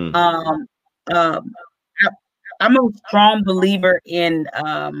 I'm a strong believer in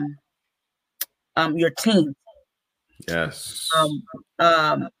your team. Yes.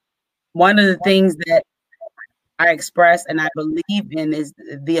 One of the things that I express and I believe in is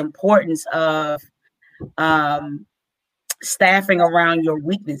the importance of staffing around your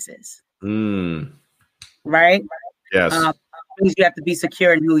weaknesses. Right? Yes. Because you have to be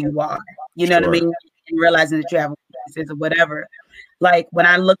secure in who you are. You know what I mean? And realizing that you have weaknesses or whatever. Like when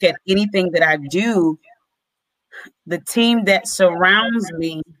I look at anything that I do, the team that surrounds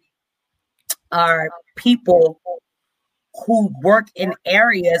me are people who work in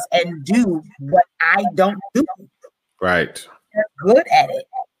areas and do what I don't do. Right. They're good at it.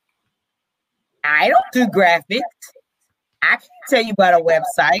 I don't do graphics. I can't tell you about a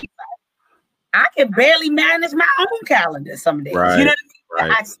website. I can barely manage my own calendar some days. Right. You know what I mean?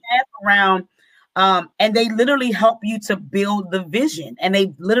 Right. I staff around and they literally help you to build the vision, and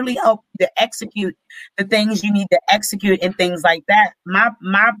they literally help you to execute the things you need to execute and things like that. My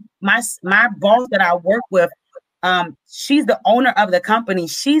boss that I work with, she's the owner of the company.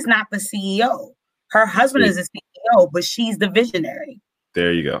 She's not the CEO. Her husband is the CEO, but she's the visionary.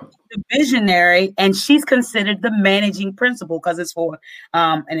 There you go. The visionary, and she's considered the managing principal because it's for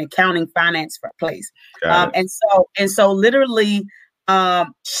an accounting finance place. And so literally,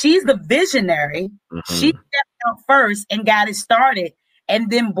 she's the visionary. Mm-hmm. She stepped out first and got it started, and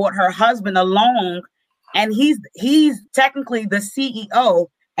then brought her husband along, and he's technically the CEO,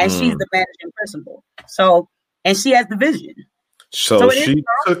 and she's the managing principal. So, and she has the vision. So she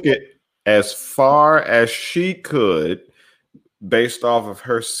took it as far as she could, based off of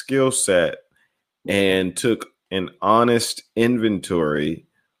her skill set, and took an honest inventory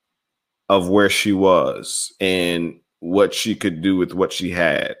of where she was and what she could do with what she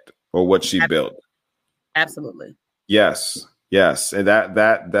had or what she built. Absolutely. Yes. And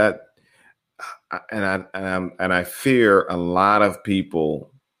and I fear a lot of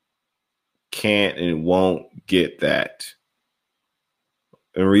people can't and won't get that.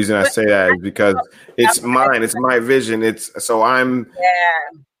 And the reason I say that is because it's mine. It's my vision. And so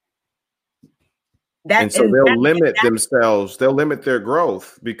they'll limit themselves. They'll limit their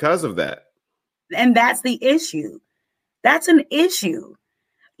growth because of that. And that's the issue. That's an issue.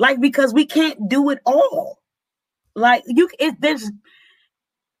 Like, because we can't do it all. Like, you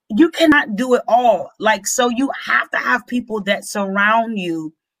cannot do it all. Like, so you have to have people that surround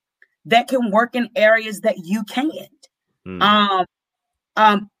you that can work in areas that you can't.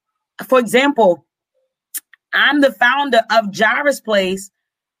 For example, I'm the founder of Jairus Place,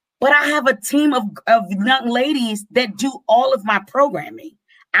 but I have a team of young ladies that do all of my programming.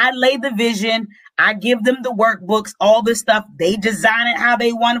 I lay the vision. I give them the workbooks, all this stuff. They design it how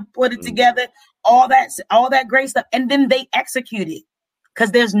they want to put it together, all that great stuff. And then they execute it.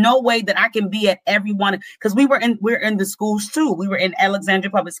 Because there's no way that I can be at every one. Because we're in the schools too. We were in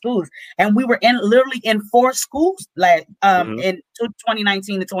Alexandria Public Schools, and we were literally in 4 schools in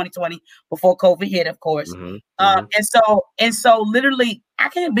 2019 to 2020 before COVID hit, of course. And so literally, I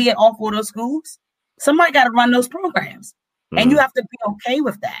can't be at all 4 of those schools. Somebody got to run those programs, and you have to be okay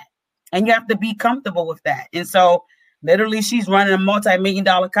with that, and you have to be comfortable with that. And so, literally, she's running a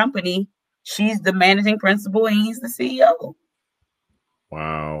multi-million-dollar company. She's the managing principal, and he's the CEO.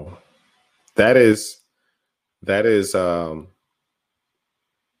 Wow. That's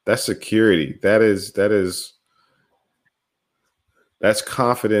security. That's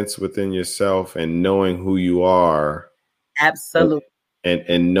confidence within yourself and knowing who you are. Absolutely.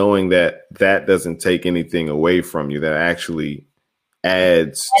 And knowing that doesn't take anything away from you. That actually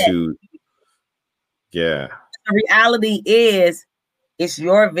adds to. Yeah. The reality is, it's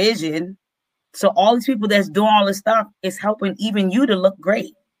your vision. So all these people that's doing all this stuff is helping even you to look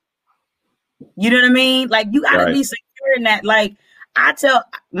great. You know what I mean? Like, you gotta be secure in that. Like, I tell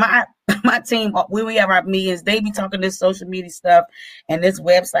my team when we have our meetings, they be talking this social media stuff and this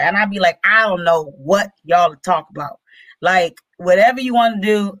website, and I be like, I don't know what y'all talk about. Like, whatever you want to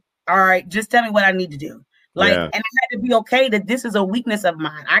do, all right, just tell me what I need to do. Like, and I had to be okay that this is a weakness of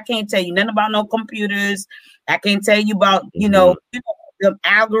mine. I can't tell you nothing about no computers. I can't tell you about, you know the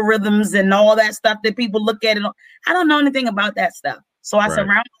algorithms and all that stuff that people look at. I don't know anything about that stuff. So I surround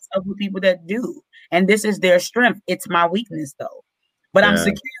myself with people that do. And this is their strength. It's my weakness, though. But I'm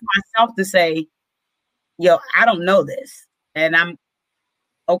secure in myself to say, yo, I don't know this. And I'm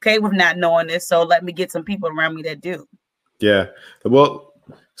okay with not knowing this. So let me get some people around me that do. Yeah. Well,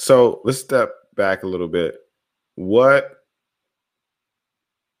 so let's step back a little bit.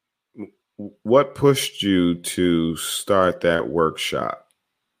 What pushed you to start that workshop?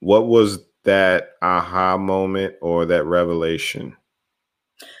 What was that aha moment or that revelation?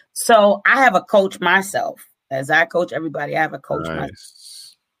 So I have a coach myself. As I coach everybody, I have a coach myself.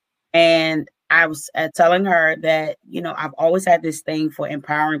 And I was telling her that, I've always had this thing for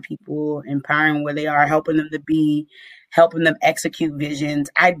empowering people, empowering where they are, helping them to be, helping them execute visions.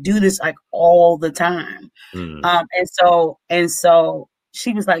 I do this like all the time. And so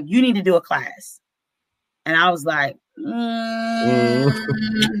she was like, you need to do a class. And I was like,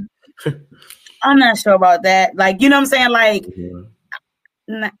 I'm not sure about that. Like, you know what I'm saying? Like,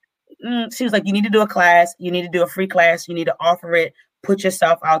 she was like, you need to do a class. You need to do a free class. You need to offer it. Put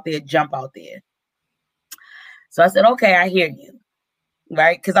yourself out there. Jump out there. So I said, okay, I hear you.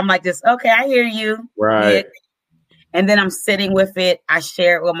 Right? Because I'm like this. Okay, I hear you. Right. Yeah. And then I'm sitting with it. I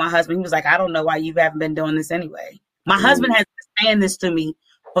share it with my husband. He was like, I don't know why you haven't been doing this anyway. My husband has been saying this to me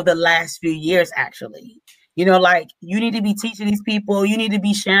for the last few years, actually. Like, you need to be teaching these people. You need to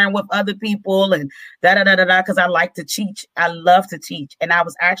be sharing with other people and da-da-da-da-da, because I like to teach. I love to teach. And I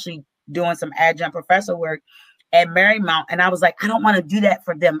was actually doing some adjunct professor work at Marymount. And I was like, I don't want to do that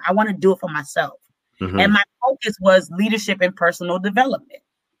for them. I want to do it for myself. And my focus was leadership and personal development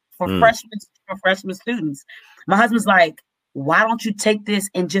for freshman students. My husband's like, why don't you take this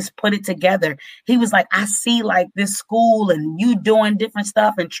and just put it together? He was like, I see like this school and you doing different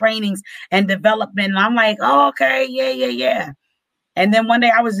stuff and trainings and development. And I'm like, oh, okay, yeah. And then one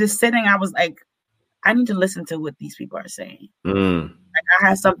day I was just sitting, I was like, I need to listen to what these people are saying. Like, I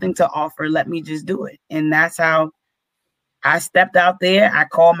have something to offer. Let me just do it. And that's how I stepped out there. I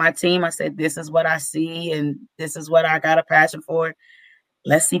called my team. I said, this is what I see. And this is what I got a passion for.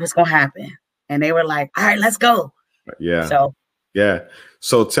 Let's see what's going to happen. And they were like, all right, let's go. Yeah.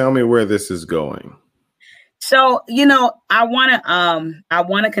 So tell me where this is going. So, I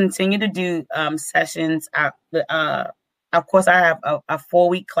want to continue to do sessions. Of course, I have a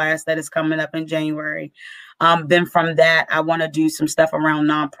 4-week class that is coming up in January. Then from that, I want to do some stuff around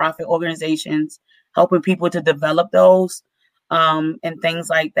nonprofit organizations, helping people to develop those and things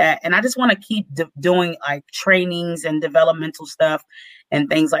like that. And I just want to keep doing like trainings and developmental stuff and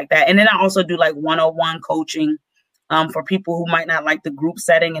things like that. And then I also do like one-on-one coaching for people who might not like the group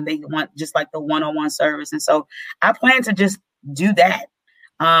setting and they want just like the one-on-one service. And so I plan to just do that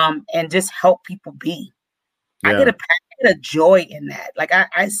and just help people be. Yeah. I get a joy in that. Like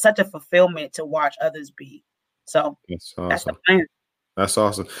I such a fulfillment to watch others be. So that's awesome. That's the plan. That's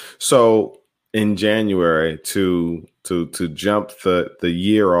awesome. So in January to jump the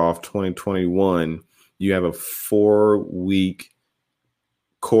year off 2021, you have a 4-week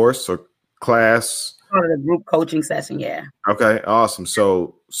course or class. Part of the group coaching session, yeah. Okay, awesome.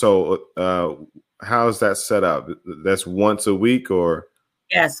 So how's that set up? That's once a week or?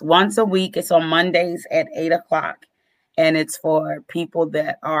 Yes, once a week. It's on Mondays at 8:00. And it's for people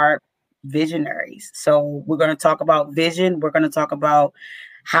that are visionaries. So we're going to talk about vision. We're going to talk about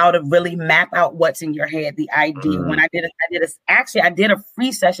how to really map out what's in your head, the idea. When I did a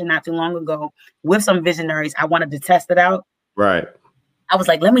free session not too long ago with some visionaries. I wanted to test it out. Right. I was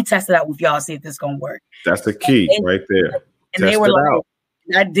like, let me test it out with y'all, see if this is going to work. That's the key right there. And they were like,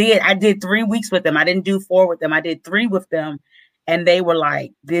 I did 3 weeks with them. I didn't do 4 with them. I did 3 with them. And they were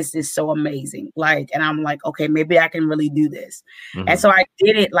like, this is so amazing. Like, and I'm like, okay, maybe I can really do this. Mm-hmm. And so I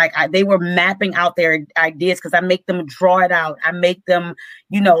did it. Like they were mapping out their ideas because I make them draw it out. I make them,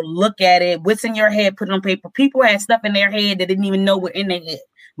 look at it. What's in your head, put it on paper. People had stuff in their head that didn't even know what in their head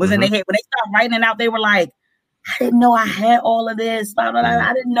was in their head. When they started writing it out, they were like, I didn't know I had all of this. Blah, blah, blah.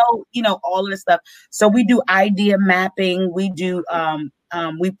 I didn't know, all of this stuff. So we do idea mapping. We do,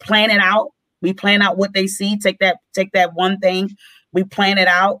 we plan it out. We plan out what they see. Take that one thing. We plan it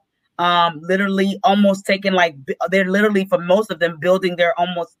out. Literally almost taking they're literally for most of them building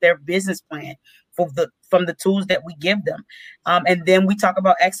their business plan from the tools that we give them. And then we talk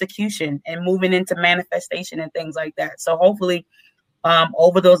about execution and moving into manifestation and things like that. So hopefully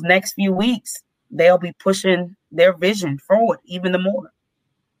over those next few weeks, they'll be pushing their vision forward even the more.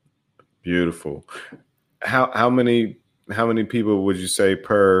 Beautiful. How many people would you say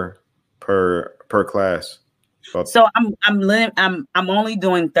per class? So I'm only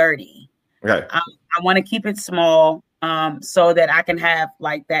doing 30. Okay. I want to keep it small, so that I can have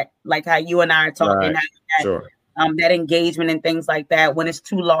like that, like how you and I are talking, right. Sure. That engagement and things like that. When it's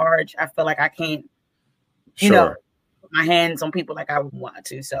too large, I feel like I can't, put my hands on people like I would want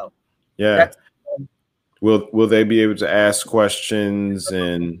to. So yeah. Will they be able to ask questions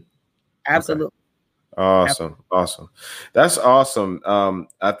and? Absolutely. Okay. Awesome. That's awesome.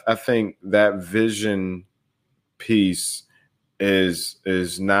 I think that vision piece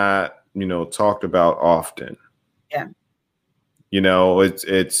is not, talked about often. Yeah.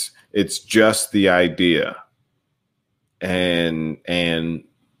 It's just the idea and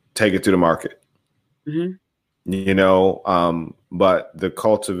take it to the market. Mm-hmm. But the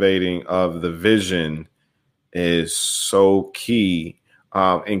cultivating of the vision is so key,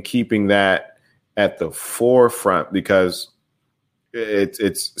 in keeping that at the forefront, because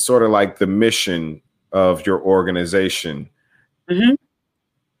it's sort of like the mission of your organization. Mm-hmm.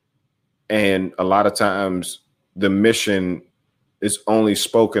 And a lot of times the mission is only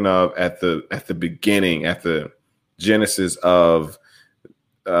spoken of at the beginning, at the genesis of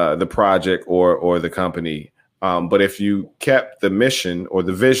the project or the company. But if you kept the mission or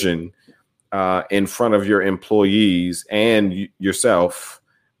the vision in front of your employees and yourself,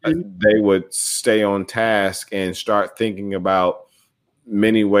 they would stay on task and start thinking about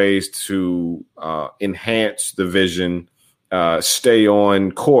many ways to enhance the vision, stay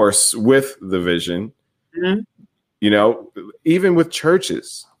on course with the vision, even with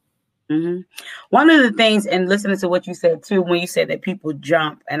churches. Mm-hmm. One of the things, and listening to what you said too, when you said that people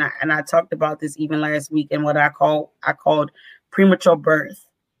jump, and I talked about this even last week, and what I called premature birth,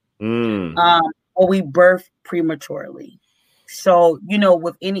 or we birth prematurely. So, you know,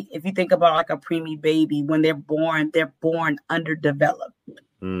 with if you think about like a preemie baby, when they're born underdeveloped,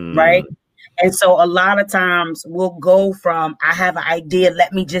 right? And so a lot of times we'll go from, I have an idea,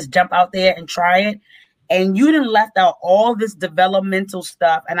 let me just jump out there and try it. And you done left out all this developmental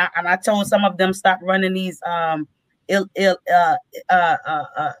stuff. And I told some of them, stop running these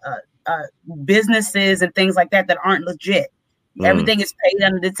businesses and things like that aren't legit. Everything is paid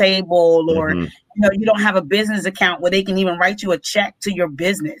under the table, or you know, you don't have a business account where they can even write you a check to your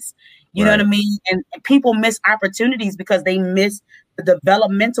business. You know what I mean? And people miss opportunities because they miss the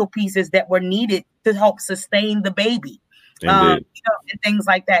developmental pieces that were needed to help sustain the baby. You know, and things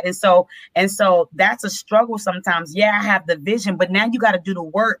like that. And so that's a struggle sometimes. Yeah, I have the vision, but now you got to do the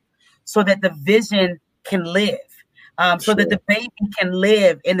work so that the vision can live. So that the baby can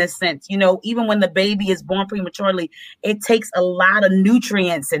live, in a sense. You know, even when the baby is born prematurely, it takes a lot of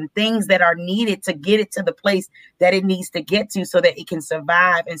nutrients and things that are needed to get it to the place that it needs to get to so that it can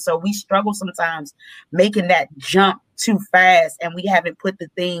survive. And so we struggle sometimes making that jump too fast, and we haven't put the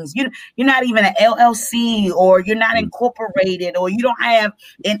things, you're not even an LLC, or you're not incorporated, or you don't have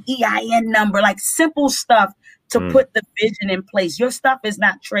an EIN number, like simple stuff to put the vision in place. Your stuff is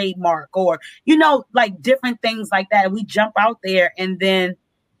not trademark, or, you know, like different things like that. We jump out there and then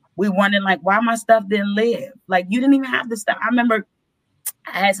we wonder, like, why my stuff didn't live? Like, you didn't even have the stuff. I remember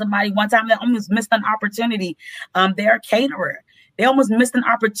I had somebody one time that almost missed an opportunity. They're a caterer. They almost missed an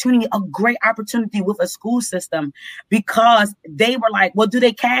opportunity, a great opportunity with a school system, because they were like, well, do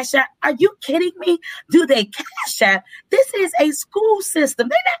they cash out? Are you kidding me? Do they cash out? This is a school system.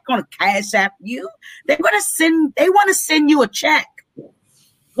 They're not going to cash out you. They want to send you a check.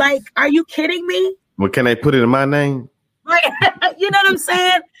 Like, are you kidding me? Well, can they put it in my name? Like, you know what I'm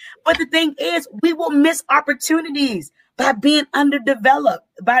saying? But the thing is, we will miss opportunities by being underdeveloped,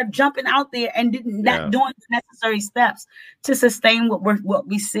 by jumping out there and not doing the necessary steps to sustain what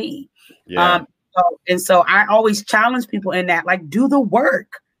we see. Yeah. So I always challenge people in that, like, do the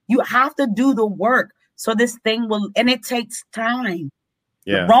work. You have to do the work so this thing will, and it takes time.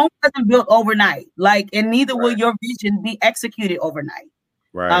 Yeah. Rome wasn't built overnight, like, and neither will your vision be executed overnight.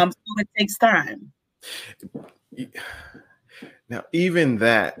 Right. So it takes time. Now, even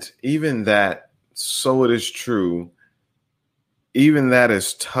that, so it is true. Even that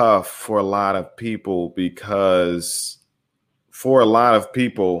is tough for a lot of people, because for a lot of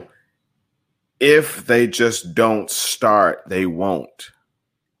people, if they just don't start, they won't.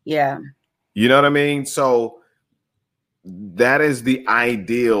 Yeah. You know what I mean? So that is the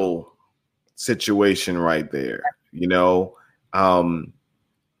ideal situation right there, you know?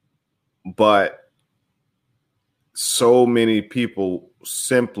 But so many people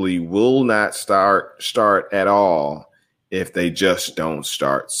simply will not start at all if they just don't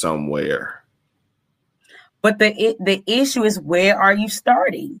start somewhere. But the issue is, where are you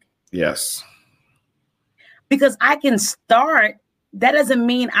starting? Yes. Because I can start, that doesn't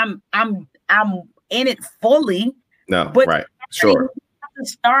mean I'm in it fully. No, but right. Sure. You have to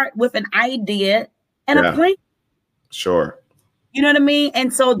start with an idea and a plan. Sure. You know what I mean?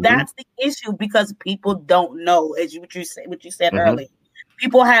 And so that's the issue, because people don't know, as what you said earlier.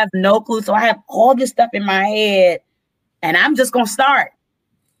 People have no clue. So I have all this stuff in my head, and I'm just going to start.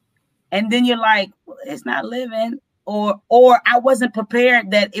 And then you're like, well, it's not living, or I wasn't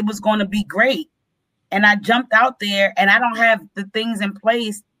prepared that it was going to be great. And I jumped out there and I don't have the things in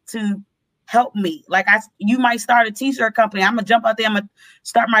place to help me. Like, you might start a t-shirt company. I'm going to jump out there. I'm going to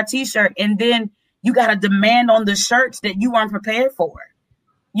start my t-shirt. And then you got to demand on the shirts that you weren't prepared for.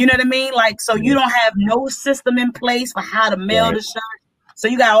 You know what I mean? Like, so you don't have no system in place for how to mail the shirt. So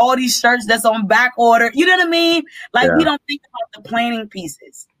you got all these shirts that's on back order. You know what I mean? Like, we don't think about the planning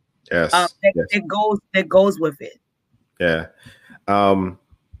pieces. Yes. That goes with it. Yeah.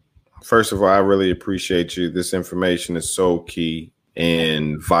 First of all, I really appreciate you. This information is so key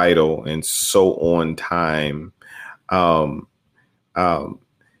and vital and so on time. And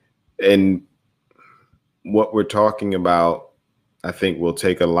what we're talking about, I think, will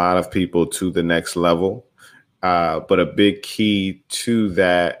take a lot of people to the next level. But a big key to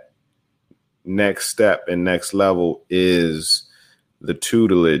that next step and next level is the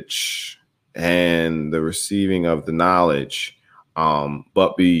tutelage and the receiving of the knowledge.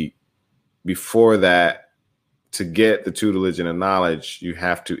 But before that, to get the tutelage and the knowledge, you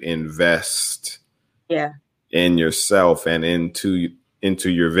have to invest in yourself and into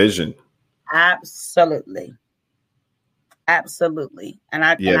your vision. Absolutely. And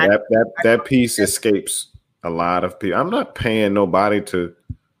that piece escapes a lot of people. I'm not paying nobody to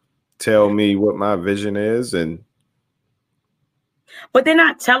tell me what my vision is, but they're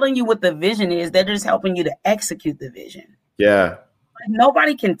not telling you what the vision is. They're just helping you to execute the vision. Yeah.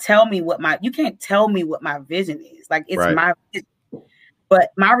 Nobody can tell me you can't tell me what my vision is. Like, it's Right. my vision.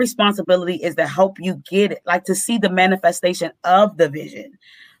 But my responsibility is to help you get it, like to see the manifestation of the vision.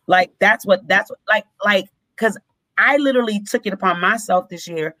 Like that's what because I literally took it upon myself this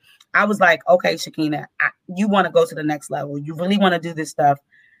year. I was like, okay, Shakina, you want to go to the next level. You really want to do this stuff.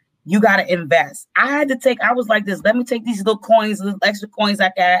 You got to invest. I was like this, let me take these little extra coins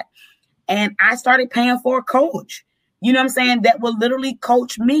I got. And I started paying for a coach, you know what I'm saying? That will literally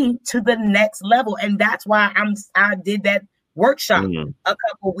coach me to the next level. And that's why I did that workshop a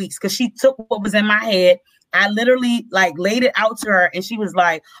couple of weeks, because she took what was in my head. I literally like laid it out to her, and she was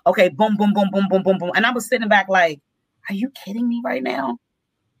like, okay, boom, boom, boom, boom, boom, boom, boom. And I was sitting back like, are you kidding me right now?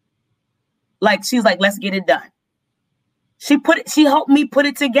 Like, she's like, let's get it done. She helped me put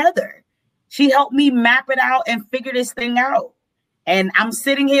it together. She helped me map it out and figure this thing out. And I'm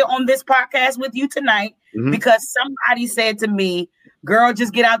sitting here on this podcast with you tonight because somebody said to me, girl,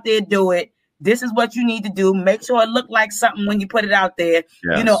 just get out there, do it. This is what you need to do. Make sure it look like something when you put it out there.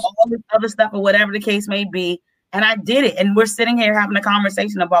 Yes. You know, all this other stuff or whatever the case may be. And I did it. And we're sitting here having a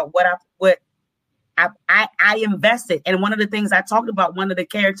conversation about what I invested. And one of the things I talked about, one of the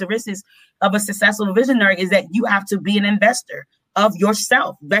characteristics of a successful visionary is that you have to be an investor of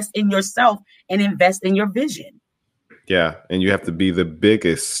yourself. Invest in yourself and invest in your vision. Yeah. And you have to be the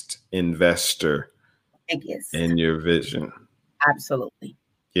biggest investor in your vision. Absolutely.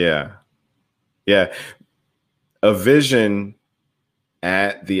 Yeah. Yeah. A vision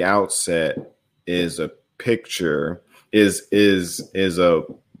at the outset is a picture, is a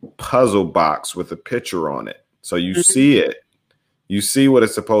puzzle box with a picture on it. So you see it, you see what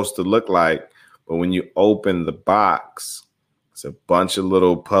it's supposed to look like. But when you open the box, it's a bunch of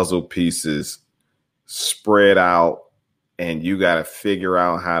little puzzle pieces spread out, and you got to figure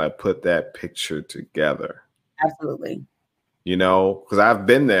out how to put that picture together. Absolutely. You know, because I've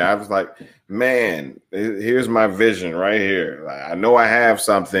been there. I was like, man, here's my vision right here. Like, I know I have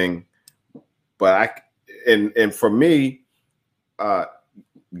something, but and for me,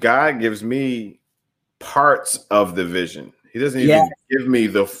 God gives me parts of the vision. He doesn't even give me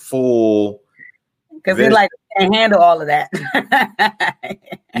the full. Because he like can't handle all of that.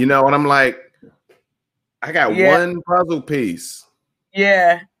 You know, and I'm like, I got one puzzle piece.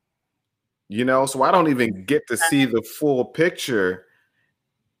 Yeah. You know, so I don't even get to see the full picture.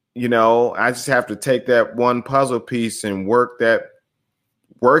 You know, I just have to take that one puzzle piece and work it.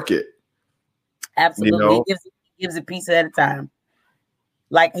 Absolutely. You know? He gives a piece at a time.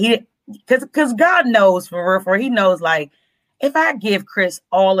 Like because God knows for he knows, like, if I give Chris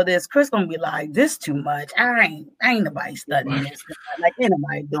all of this, Chris gonna be like, this too much. I ain't nobody studying this. Like, ain't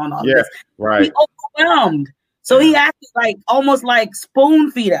nobody doing all this. Right. He overwhelmed. So he has to like almost like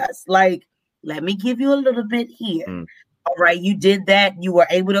spoon feed us. Like, let me give you a little bit here. All right, you did that. You were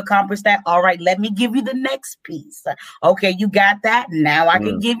able to accomplish that. All right, let me give you the next piece. Okay, you got that. Now I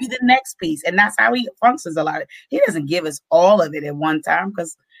can give you the next piece. And that's how he functions a lot. He doesn't give us all of it at one time,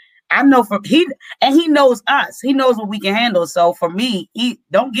 because I know he knows us. He knows what we can handle. So for me, give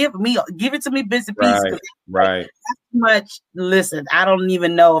it to me bits and pieces. Right. Too much. Listen, I don't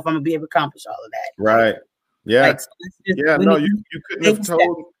even know if I'm gonna be able to accomplish all of that. Right. Yeah. Like, so No, you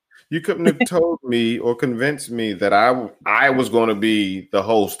couldn't have told me or convinced me that I was going to be the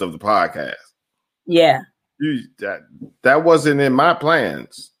host of the podcast. Yeah. That wasn't in my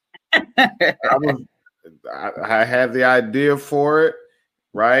plans. I had the idea for it.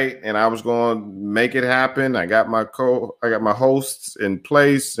 Right. And I was going to make it happen. I got my hosts in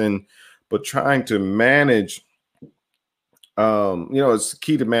place, but trying to manage, it's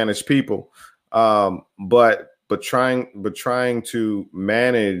key to manage people. But trying to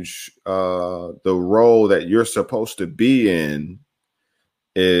manage the role that you're supposed to be in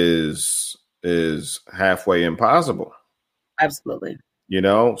is halfway impossible. Absolutely. You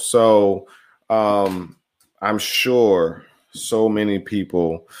know, so I'm sure so many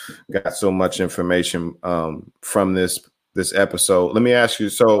people got so much information from this episode. Let me ask you,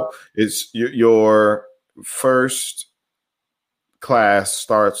 so it's your first class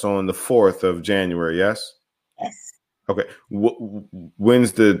starts on the 4th of January, yes? Yes. Okay.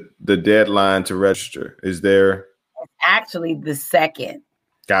 When's the deadline to register? Is there? Actually the 2nd.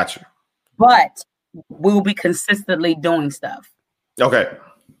 Gotcha. But we'll be consistently doing stuff. Okay.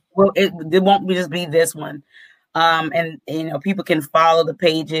 Well, it won't just be this one. And people can follow the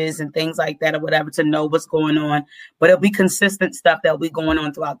pages and things like that or whatever to know what's going on, but it'll be consistent stuff that'll be going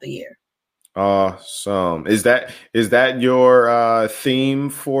on throughout the year. Awesome. Is that your theme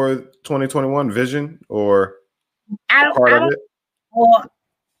for 2021 vision, or I don't, well,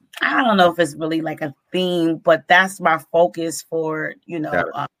 I don't know if it's really like a theme, but that's my focus for,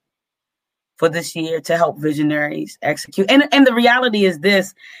 for this year, to help visionaries execute. And the reality is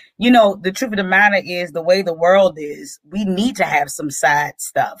this, the truth of the matter is, the way the world is, we need to have some side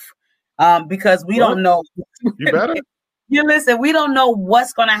stuff, because we don't know. You better. You listen, we don't know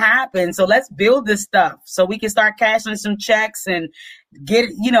what's going to happen. So let's build this stuff so we can start cashing some checks and get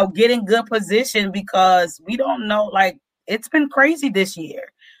in good position, because we don't know, like, it's been crazy this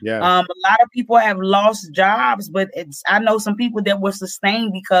year. Yeah. A lot of people have lost jobs, but I know some people that were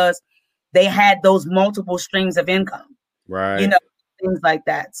sustained because they had those multiple streams of income. Right. Things like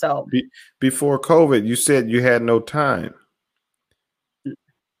that. So before COVID, you said you had no time.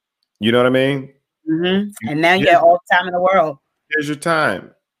 You know what I mean? Mm-hmm. And now you have all the time in the world. Here's your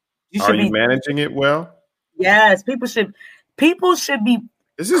time. Are you managing it well? Yes, people should be.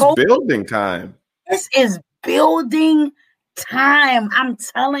 This is building time. This is building time. I'm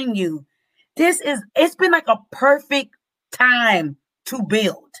telling you, it's been like a perfect time to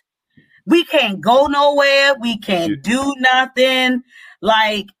build. We can't go nowhere. We can't do nothing.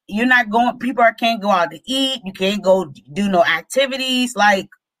 Like, people can't go out to eat. You can't go do no activities. Like,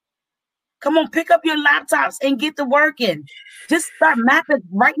 come on, pick up your laptops and get to working. Just start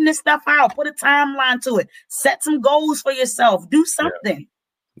writing this stuff out. Put a timeline to it. Set some goals for yourself. Do something.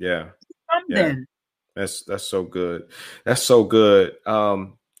 Yeah. Do something. Yeah. That's so good. That's so good.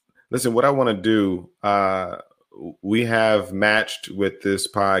 Listen, what I want to do, we have matched with this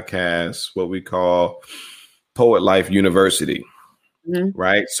podcast what we call Poet Life University. Mm-hmm.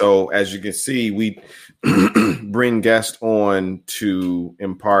 Right. So as you can see, we bring guests on to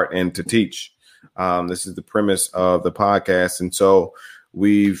impart and to teach. This is the premise of the podcast. And so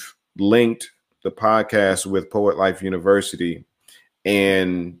we've linked the podcast with Poet Life University,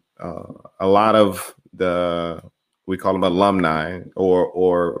 and a lot of we call them alumni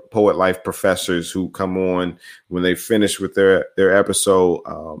or Poet Life professors who come on when they finish with their episode.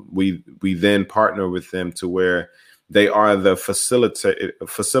 We then partner with them to where they are the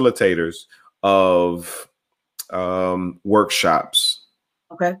facilitators of workshops.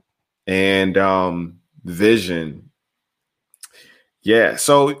 Okay. And vision. Yeah.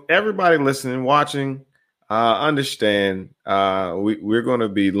 So everybody listening, watching, understand, we're going to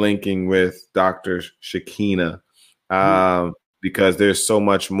be linking with Dr. Shekinah, because there's so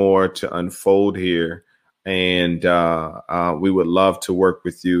much more to unfold here. And we would love to work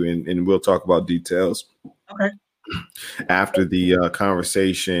with you, and we'll talk about details. Okay. After the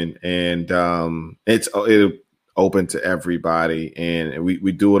conversation, and it'll open to everybody, and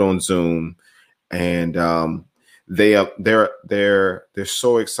we do it on Zoom, and they're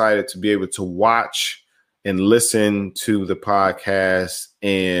so excited to be able to watch and listen to the podcast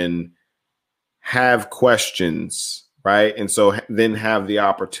and have questions, right? And so then have the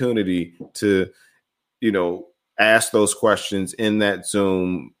opportunity to, ask those questions in that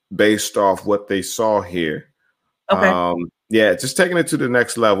Zoom based off what they saw here. Okay. Just taking it to the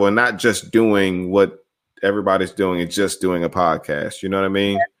next level, and not just doing what everybody's doing and just doing a podcast. You know what I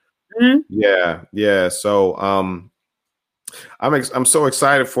mean? Mm-hmm. Yeah. So, I'm so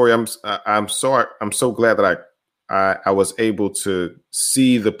excited for you. I'm so glad that I was able to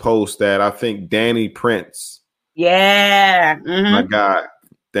see the post that I think Danny Prince. Yeah. Mm-hmm. My God,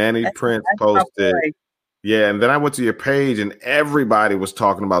 Danny Prince posted. Yeah, and then I went to your page, and everybody was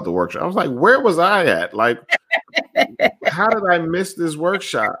talking about the workshop. I was like, where was I at? Like, how did I miss this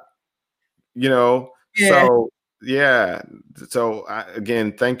workshop? Yeah. So,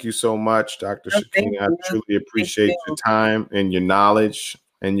 again, thank you so much, Dr. Shekinah. I truly appreciate your time and your knowledge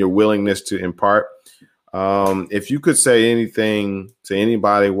and your willingness to impart. If you could say anything to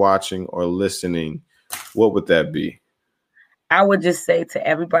anybody watching or listening, what would that be? I would just say to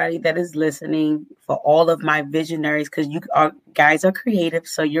everybody that is listening, for all of my visionaries, because you guys are creative,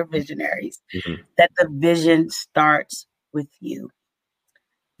 so you're visionaries, that the vision starts with you.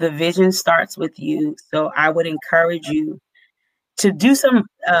 The vision starts with you. So I would encourage you to do some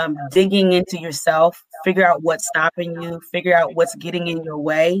digging into yourself, figure out what's stopping you, figure out what's getting in your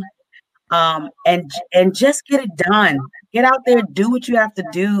way, and just get it done. Get out there, do what you have to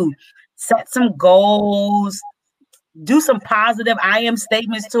do, set some goals, do some positive I am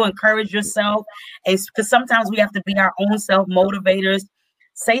statements to encourage yourself. Because sometimes we have to be our own self motivators.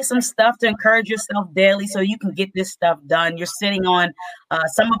 Say some stuff to encourage yourself daily so you can get this stuff done. You're sitting on,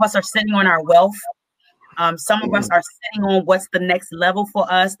 some of us are sitting on our wealth. Some of us are sitting on what's the next level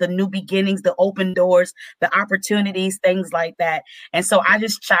for us, the new beginnings, the open doors, the opportunities, things like that. And so I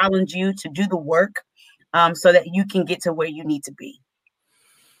just challenge you to do the work so that you can get to where you need to be.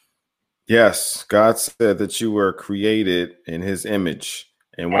 Yes, God said that you were created in his image.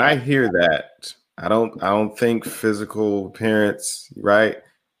 And when I hear that, I don't think physical appearance, right?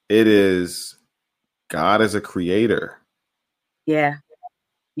 It is God as a creator. Yeah.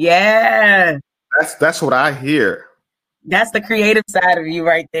 Yeah. That's what I hear. That's the creative side of you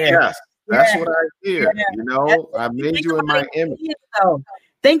right there. Yes, that's what I hear. Yeah. You know, I made you in my image.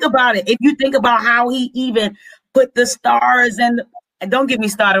 Think about it. If you think about how he even put the stars and don't get me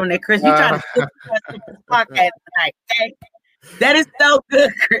started on that, Chris. You trying to put this podcast tonight, okay? That is so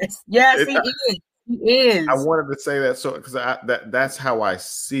good, Chris. Yes, he is. He is. I wanted to say that so because that's how I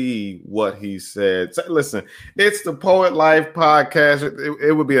see what he said. So, listen, it's the Poet Life podcast.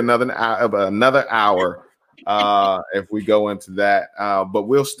 It would be another hour if we go into that. But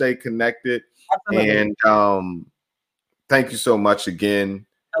we'll stay connected. Absolutely. And thank you so much again.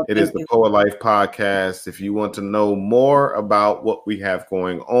 It is the Poet Life podcast. If you want to know more about what we have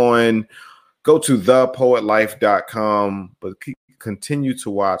going on, go to thepoetlife.com. But continue to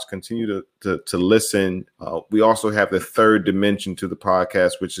watch, continue to listen. We also have the third dimension to the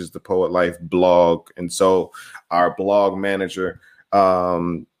podcast, which is the Poet Life blog. And so our blog manager,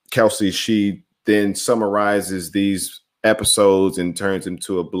 Kelsey, she then summarizes these episodes and turns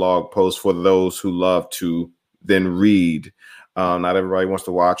into a blog post for those who love to then read. Not everybody wants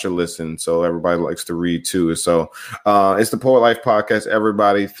to watch or listen, so everybody likes to read too. So it's the Poet Life podcast.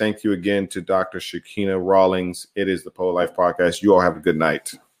 Everybody, thank you again to Dr. Shakina Rawlings. It is the Poet Life podcast. You all have a good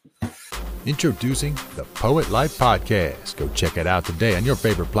night. Introducing the Poet Life podcast. Go check it out today on your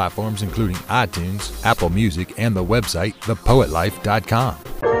favorite platforms, including iTunes, Apple Music, and the website, thepoetlife.com.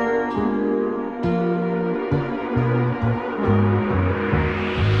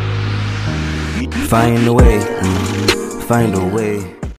 Find a way. Find a way.